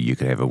future you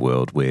could have a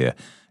world where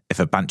if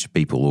a bunch of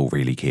people all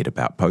really cared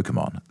about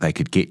Pokemon, they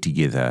could get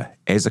together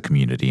as a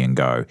community and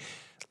go,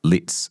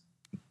 let's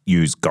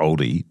use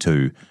Goldie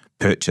to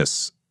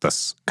purchase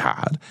this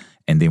card,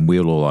 and then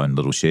we'll all own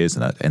little shares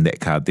in it, and that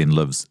card then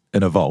lives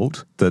in a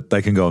vault that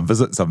they can go and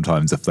visit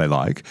sometimes if they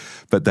like,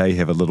 but they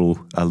have a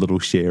little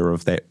share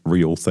of that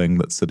real thing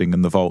that's sitting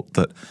in the vault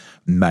that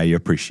may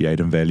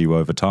appreciate and value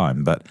over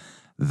time, but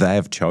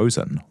they've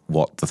chosen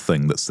what the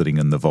thing that's sitting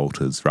in the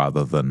vault is,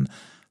 rather than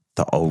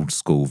the old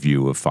school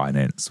view of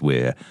finance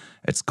where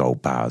it's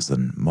gold bars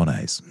and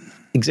Monets.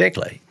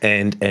 Exactly.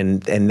 And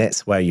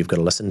that's why you've got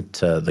to listen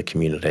to the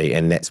community,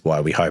 and that's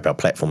why we hope our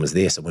platform is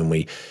there. So when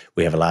we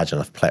have a large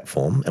enough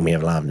platform and we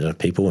have large enough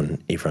people,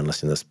 and everyone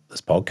listening to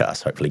this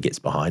podcast hopefully gets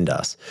behind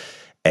us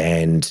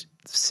and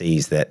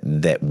sees that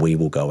we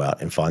will go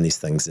out and find these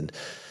things. And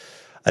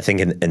I think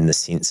in the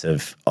sense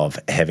of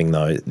having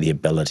the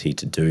ability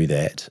to do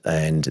that,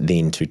 and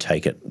then to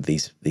take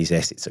these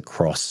assets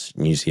across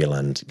New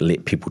Zealand,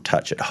 let people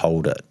touch it,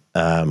 hold it.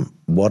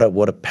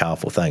 What a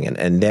powerful thing.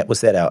 And that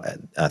was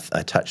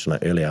I touched on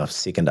it earlier. Our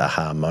second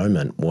aha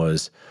moment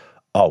was,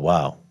 oh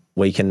wow,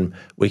 we can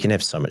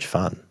have so much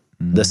fun.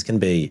 This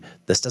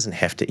doesn't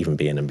have to even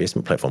be an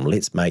investment platform.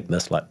 Let's make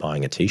this like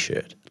buying a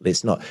t-shirt.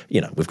 Let's not,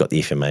 we've got the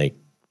FMA,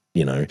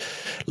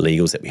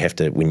 legals that we have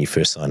to, when you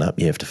first sign up,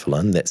 you have to fill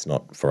in. That's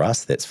not for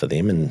us, that's for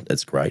them, and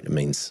it's great. It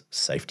means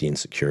safety and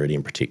security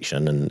and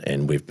protection,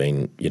 and we've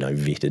been,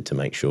 vetted to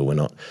make sure we're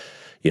not,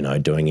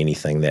 doing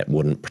anything that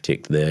wouldn't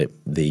protect the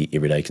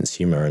everyday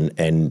consumer.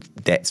 And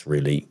that's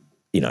really,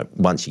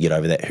 once you get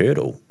over that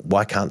hurdle,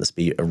 why can't this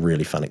be a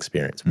really fun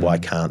experience? Why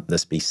can't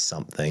this be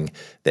something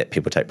that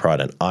people take pride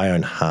in? I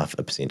own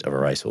 0.5% of a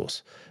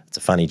racehorse. It's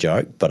a funny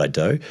joke, but I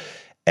do.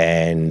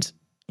 And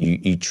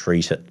you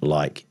treat it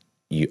like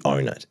you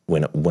own it.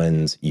 When it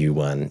wins, you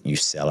win, you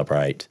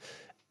celebrate.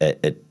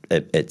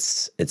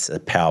 It's a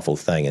powerful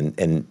thing.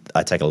 And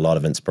I take a lot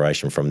of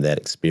inspiration from that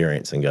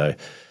experience and go,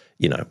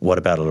 what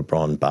about a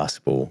LeBron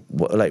basketball?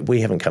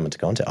 We haven't come into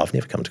contact. I've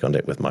never come into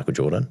contact with Michael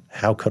Jordan.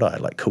 How could I?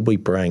 Could we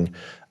bring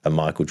a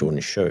Michael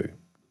Jordan shoe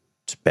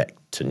back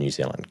to New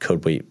Zealand?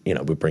 Could we,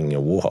 we're bringing a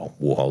Warhol.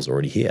 Warhol's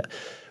already here.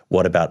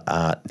 What about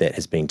art that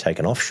has been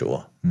taken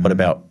offshore? What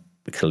about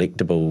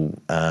collectible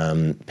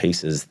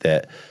pieces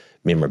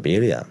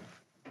memorabilia?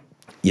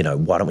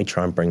 Why don't we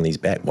try and bring these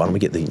back? Why don't we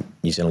get the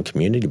New Zealand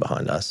community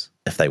behind us?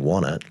 If they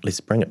want it, let's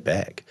bring it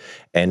back.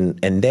 And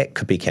that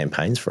could be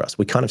campaigns for us.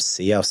 We kind of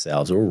see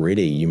ourselves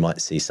already. You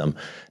might see some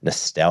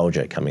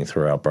nostalgia coming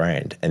through our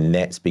brand. And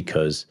that's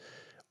because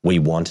we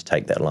want to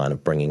take that line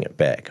of bringing it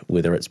back,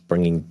 whether it's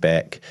bringing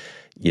back,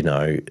 we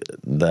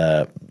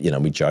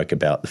joke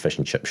about the fish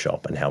and chip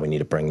shop and how we need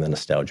to bring the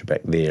nostalgia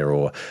back there,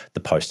 or the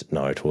post-it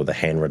note or the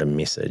handwritten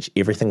message.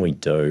 Everything we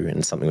do,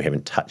 and something we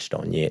haven't touched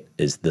on yet,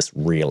 is this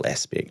real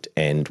aspect,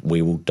 and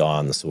we will die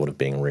on the sword of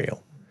being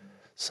real.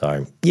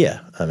 So,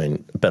 yeah, I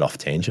mean, a bit off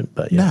tangent,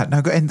 but yeah.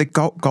 No, and the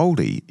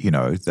Goldie,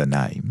 the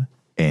name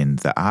and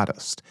the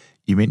artist,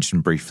 you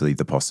mentioned briefly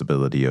the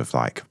possibility of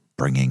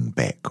bringing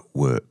back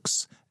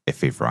works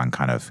if everyone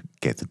kind of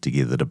gathered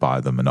together to buy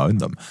them and own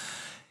them.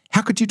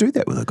 How could you do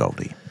that with a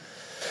Goldie?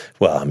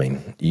 Well, I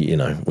mean,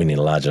 we need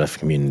a large enough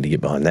community to get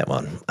behind that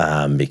one,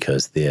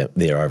 because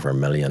they're over 1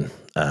 million,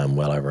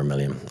 well over 1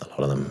 million, a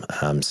lot of them.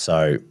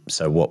 So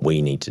what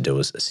we need to do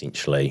is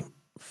essentially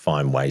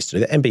find ways to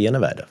do that and be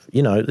innovative.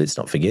 Let's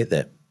not forget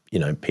that,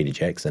 Peter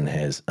Jackson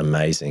has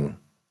amazing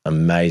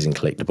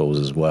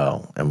collectibles as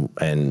well,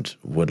 and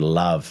would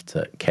love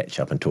to catch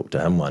up and talk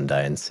to him one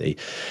day and see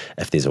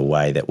if there's a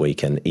way that we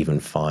can even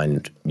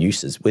find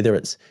uses, whether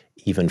it's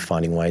even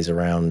finding ways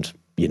around,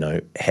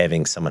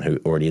 having someone who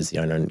already is the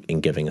owner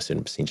and giving a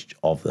certain percentage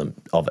of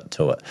it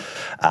to it.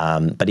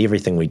 But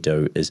everything we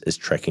do is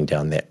tracking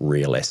down that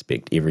real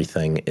aspect.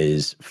 Everything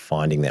is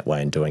finding that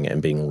way and doing it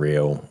and being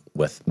real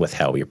with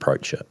how we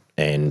approach it.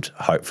 And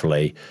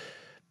hopefully,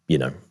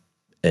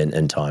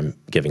 in time,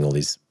 giving all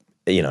these,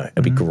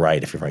 it'd be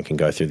great if everyone can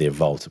go through their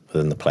vault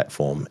within the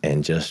platform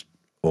and just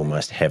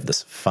almost have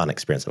this fun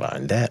experience of I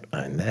own that,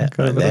 own that,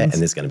 and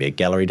there's going to be a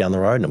gallery down the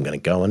road and I'm going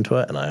to go into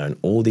it and I own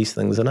all these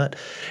things in it.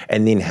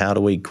 And then how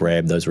do we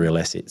grab those real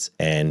assets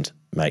and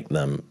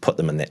put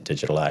them in that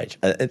digital age?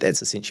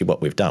 That's essentially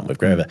what we've done. With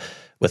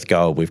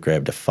gold, we've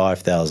grabbed a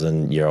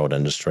 5,000-year-old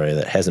industry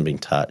that hasn't been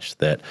touched,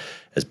 that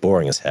is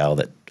boring as hell,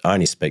 that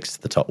only speaks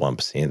to the top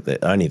 1%,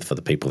 that only for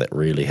the people that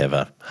really have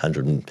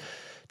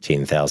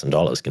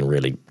 $110,000 can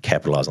really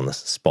capitalize on this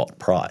spot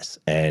price.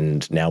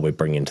 And now we're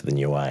bringing into the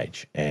new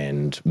age,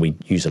 and we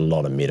use a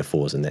lot of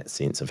metaphors in that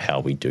sense of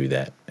how we do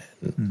that.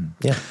 And,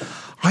 yeah,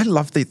 I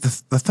love the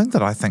thing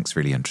that I think is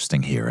really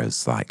interesting here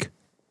is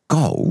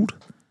gold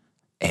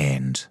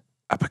and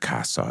a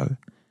Picasso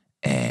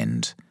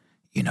and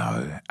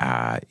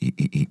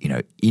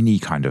any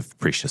kind of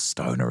precious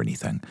stone or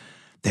anything.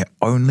 They're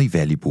only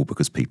valuable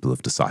because people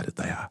have decided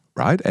they are,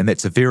 right? And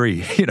that's a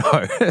very,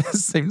 it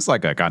seems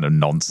like a kind of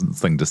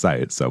nonsense thing to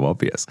say. It's so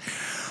obvious.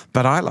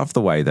 But I love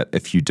the way that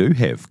if you do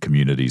have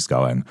communities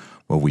going,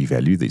 well, we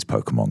value these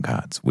Pokemon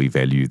cards, we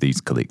value these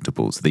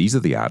collectibles, these are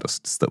the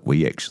artists that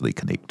we actually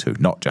connect to,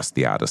 not just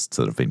the artists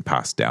that have been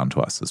passed down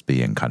to us as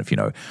being kind of,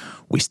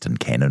 Western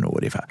canon or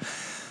whatever.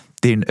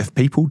 Then if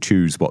people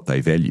choose what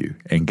they value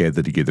and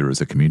gather together as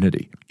a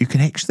community, you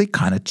can actually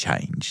kind of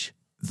change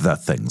the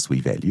things we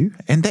value.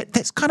 And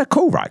that's kind of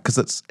cool, right? Because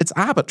it's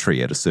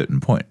arbitrary at a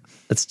certain point.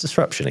 It's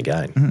disruption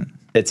again.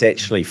 It's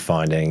actually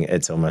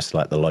it's almost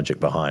like the logic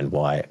behind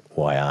why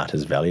art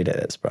is valued at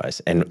its price.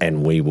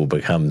 And we will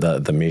become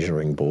the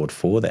measuring board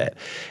for that.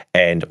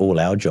 And all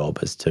our job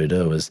is to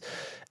do is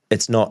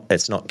it's not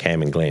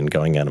Cam and Glenn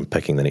going out and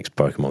picking the next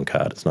Pokemon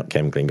card. It's not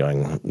Cam and Glenn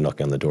going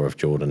knocking on the door of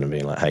Jordan and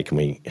being like, hey, can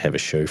we have a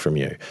shoe from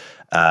you?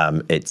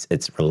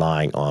 It's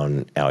relying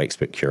on our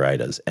expert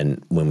curators.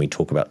 And when we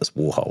talk about this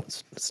Warhol,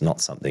 it's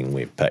not something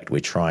we've picked. We're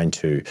trying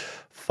to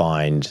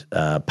find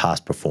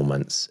past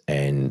performance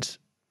and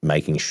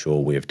making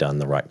sure we've done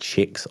the right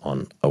checks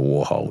on a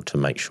Warhol to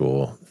make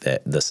sure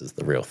that this is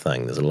the real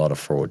thing. There's a lot of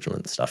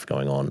fraudulent stuff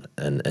going on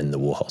in the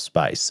Warhol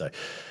space. So,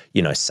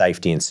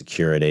 safety and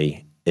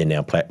security in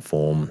our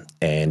platform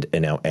and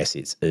in our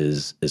assets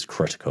is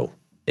critical.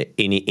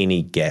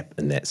 Any gap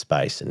in that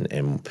space,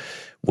 and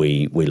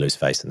we lose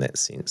face in that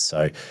sense.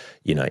 So,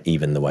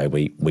 even the way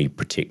we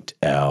protect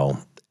our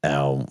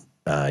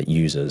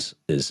users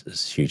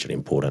is hugely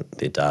important.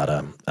 Their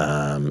data,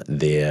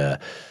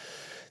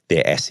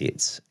 their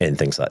assets and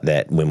things like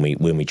that. When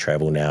we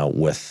travel now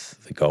with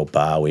the gold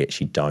bar, we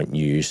actually don't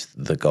use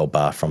the gold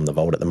bar from the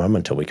vault at the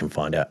moment until we can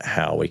find out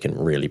how we can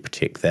really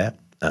protect that,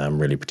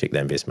 really protect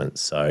that investment.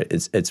 So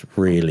it's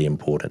really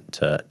important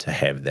to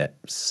have that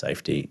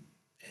safety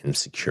and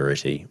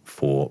security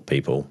for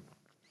people.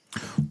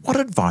 What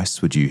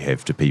advice would you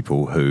have to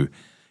people who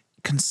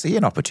can see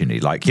an opportunity,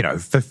 like,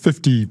 for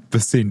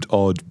 50%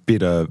 odd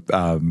better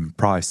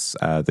price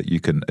that you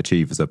can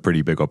achieve is a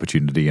pretty big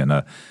opportunity in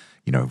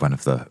one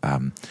of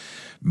the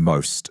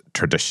most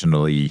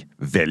traditionally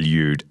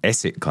valued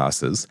asset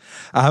classes.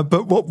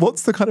 But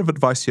what's the kind of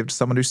advice you have to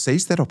someone who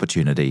sees that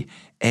opportunity,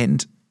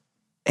 and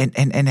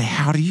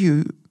how do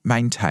you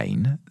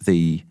maintain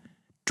the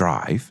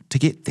drive to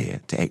get there,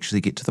 to actually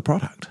get to the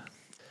product?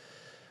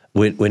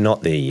 We're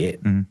not there yet.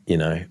 When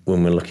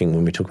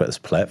we talk about this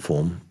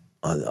platform,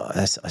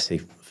 I see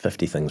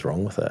 50 things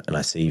wrong with it, and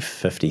I see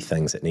 50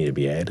 things that need to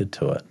be added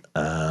to it.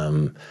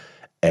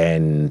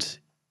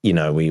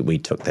 We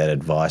took that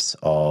advice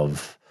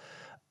of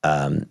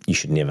you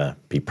should never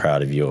be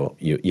proud of your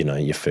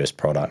first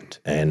product,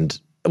 and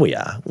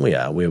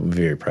we're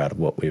very proud of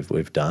what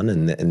we've done,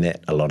 and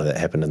that a lot of that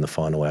happened in the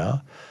final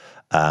hour.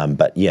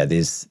 But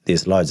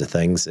there's loads of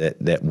things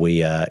that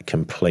we are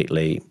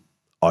completely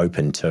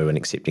open to and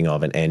accepting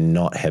of, and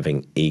not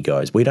having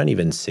egos. We don't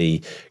even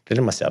see, Glenn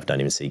and myself don't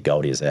even see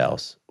Goldie as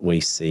ours.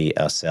 We see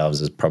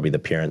ourselves as probably the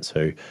parents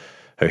who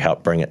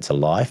help bring it to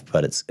life,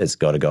 but it's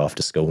got to go off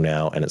to school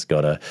now, and it's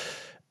got to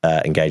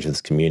engage with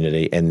this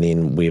community, and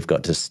then we've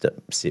got to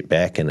sit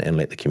back and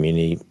let the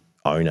community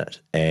own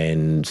it.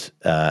 And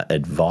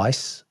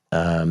advice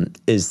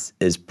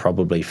is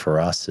probably for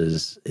us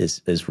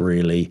is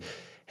really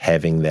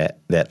having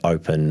that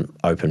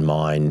open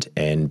mind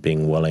and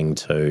being willing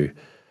to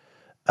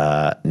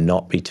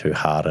not be too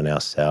hard on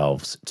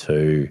ourselves,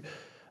 to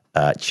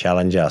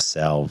challenge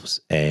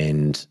ourselves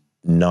and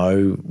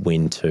know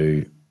when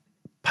to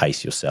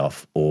pace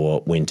yourself,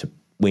 or when to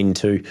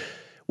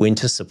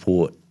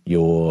support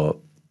your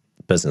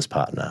business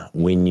partner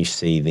when you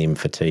see them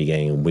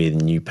fatiguing,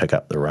 when you pick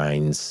up the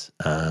reins.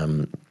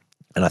 And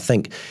I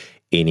think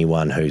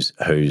anyone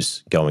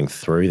who's going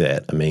through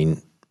that,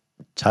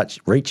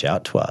 reach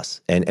out to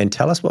us and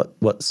tell us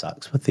what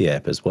sucks with the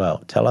app as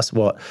well. Tell us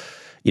what,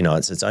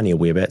 it's only a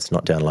web app, it's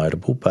not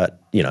downloadable,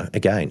 but,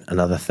 again,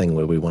 another thing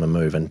where we want to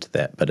move into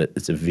that, but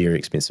it's a very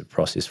expensive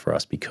process for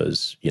us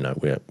because,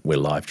 we're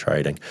live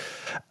trading.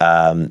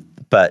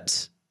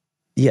 But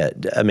yeah,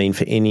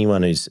 for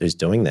anyone who's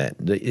doing that,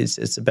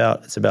 it's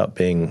about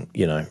being,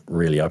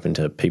 really open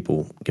to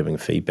people giving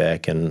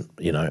feedback, and,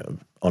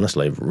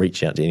 honestly,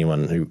 reach out to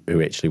anyone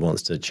who actually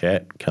wants to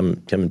chat,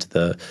 come into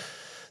the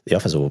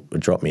office, or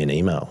drop me an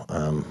email.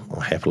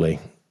 I'll happily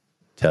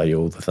tell you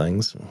all the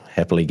things,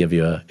 happily give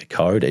you a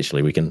code.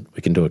 Actually, we can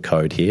do a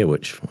code here,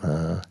 which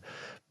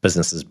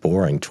business is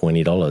boring,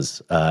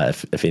 $20.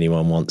 If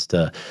anyone wants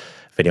to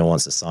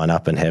sign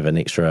up and have an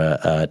extra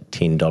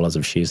 $10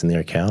 of shares in their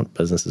account,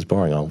 business is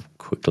boring. I'll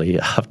quickly,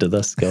 after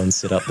this, go and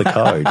set up the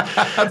code.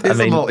 There's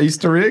a little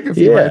Easter egg if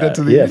you made it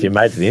to the end. If you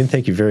made it to the end,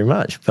 thank you very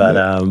much. But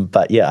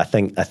I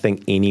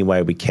think any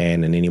way we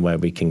can, and any way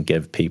we can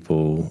give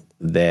people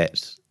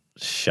that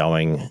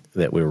showing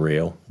that we're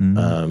real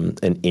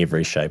in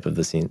every shape of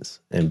the sense.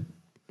 And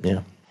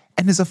yeah.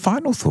 And as a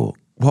final thought,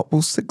 what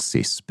will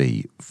success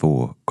be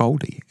for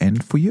Goldie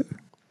and for you?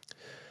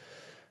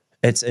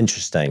 It's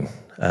interesting.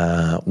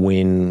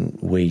 When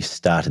we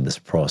started this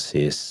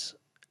process,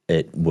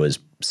 it was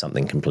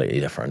something completely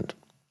different.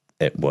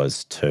 It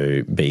was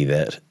to be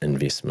that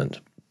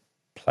investment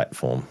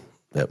platform.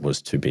 It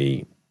was to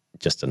be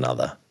just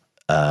another.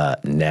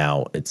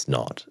 Now it's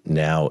not.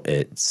 Now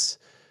it's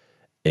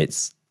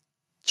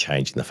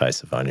changing the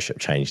face of ownership,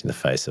 changing the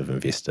face of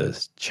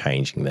investors,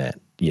 changing that.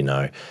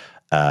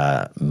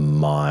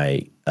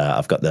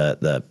 I've got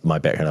my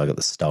background. I've got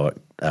the stoic,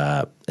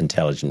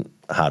 intelligent,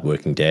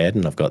 hardworking dad,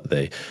 and I've got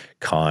the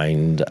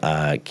kind,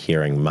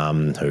 caring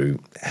mum who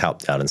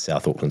helped out in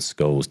South Auckland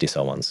schools,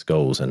 Decile 1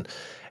 schools. And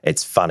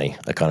it's funny,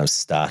 I kind of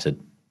started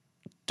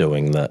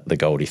doing the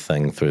Goldie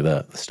thing through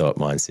the stoic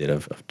mindset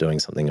of doing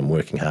something and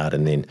working hard,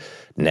 and then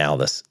now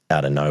this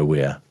out of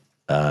nowhere,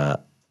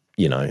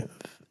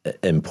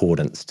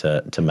 importance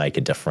to make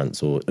a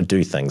difference or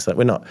do things that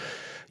we're not.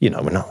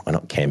 we're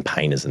not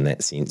campaigners in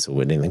that sense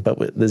or anything, but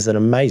there's an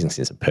amazing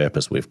sense of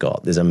purpose we've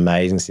got. There's an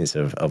amazing sense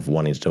of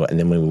wanting to do it. And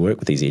then when we work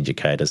with these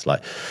educators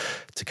like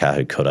Te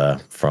Kahu Kura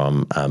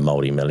from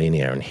Māori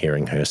Millionaire and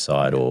hearing her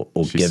side or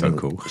she's giving... so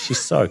cool. She's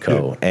so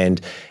cool. Yeah.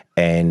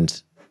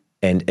 And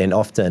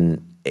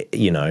often,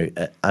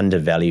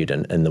 undervalued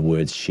in the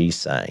words she's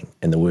saying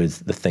and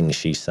the things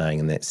she's saying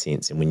in that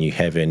sense. And when you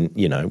have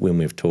when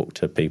we've talked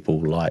to people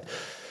like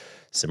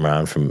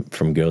Simran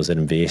from Girls That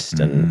Invest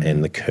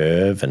and The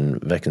Curve and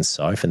Vic and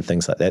Soph and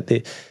things like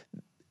that,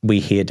 we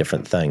hear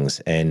different things.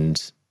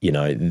 And,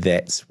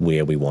 that's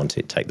where we want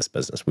to take this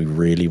business. We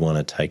really want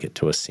to take it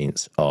to a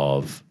sense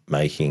of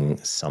making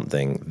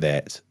something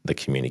that the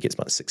community gets.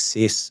 But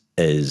success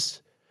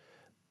is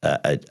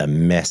a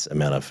mass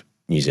amount of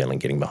New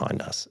Zealand getting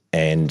behind us.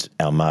 And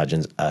our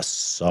margins are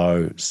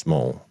so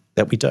small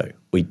that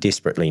we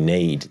desperately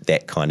need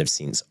that kind of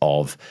sense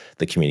of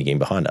the community getting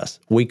behind us.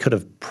 We could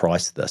have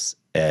priced this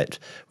we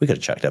could have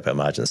chucked up our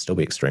margins and still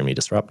be extremely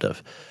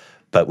disruptive.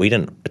 But we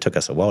didn't. It took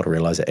us a while to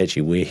realise that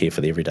actually we're here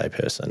for the everyday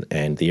person,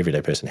 and the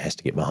everyday person has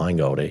to get behind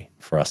Goldie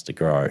for us to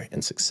grow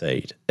and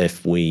succeed.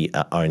 If we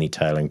are only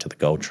tailoring to the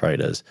gold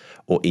traders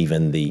or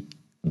even the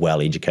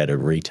well-educated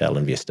retail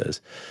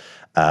investors,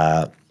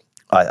 I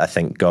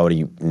think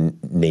Goldie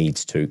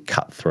needs to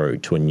cut through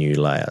to a new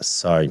layer.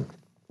 So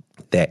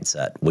that's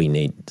it. We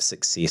need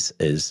success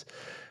is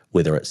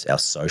whether it's our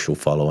social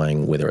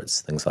following, whether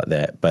it's things like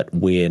that. But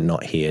we're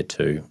not here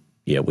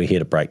we're here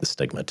to break the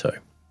stigma too.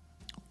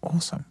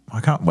 Awesome.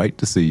 I can't wait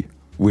to see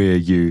where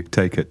you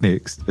take it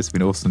next. It's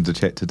been awesome to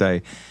chat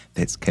today.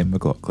 That's Cam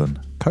McLaughlin,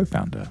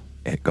 co-founder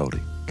at Goldie.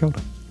 Kia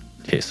ora.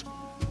 Yes.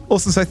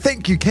 Awesome. So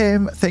thank you,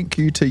 Cam. Thank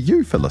you to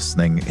you for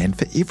listening and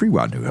for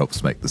everyone who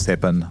helps make this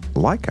happen,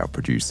 like our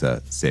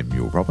producer,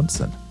 Samuel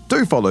Robinson.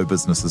 Do follow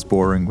Business is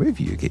Boring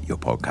wherever you get your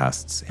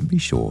podcasts and be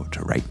sure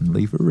to rate and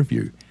leave a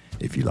review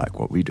if you like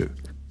what we do.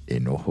 E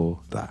noho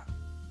rā.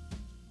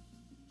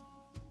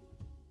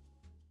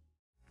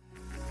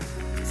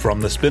 From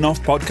the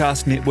Spin-Off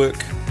Podcast Network,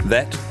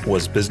 that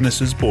was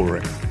Business is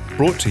Boring,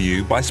 brought to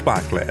you by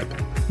SparkLab.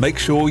 Make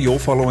sure you're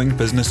following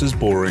Business is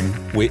Boring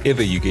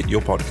wherever you get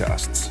your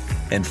podcasts.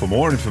 And for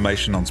more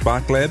information on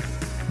SparkLab,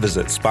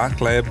 visit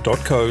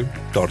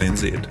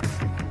sparklab.co.nz.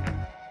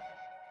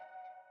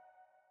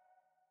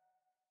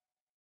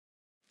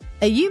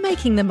 Are you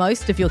making the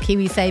most of your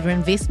KiwiSaver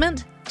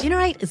investment?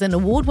 Generate is an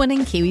award-winning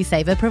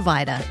KiwiSaver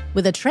provider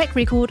with a track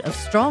record of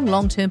strong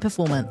long-term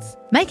performance.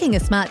 Making a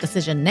smart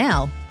decision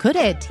now could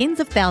add tens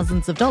of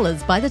thousands of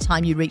dollars by the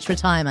time you reach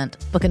retirement.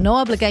 Book a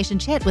no-obligation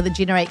chat with a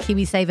Generate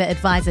KiwiSaver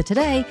advisor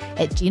today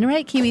at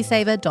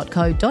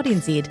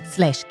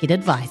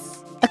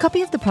generatekiwisaver.co.nz/get-advice. A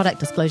copy of the product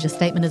disclosure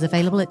statement is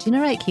available at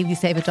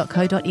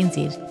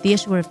generatekiwisaver.co.nz. The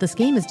issuer of the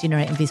scheme is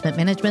Generate Investment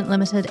Management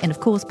Limited, and of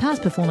course,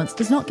 past performance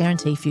does not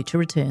guarantee future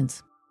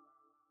returns.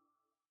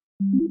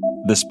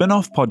 The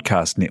Spin-Off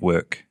Podcast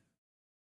Network.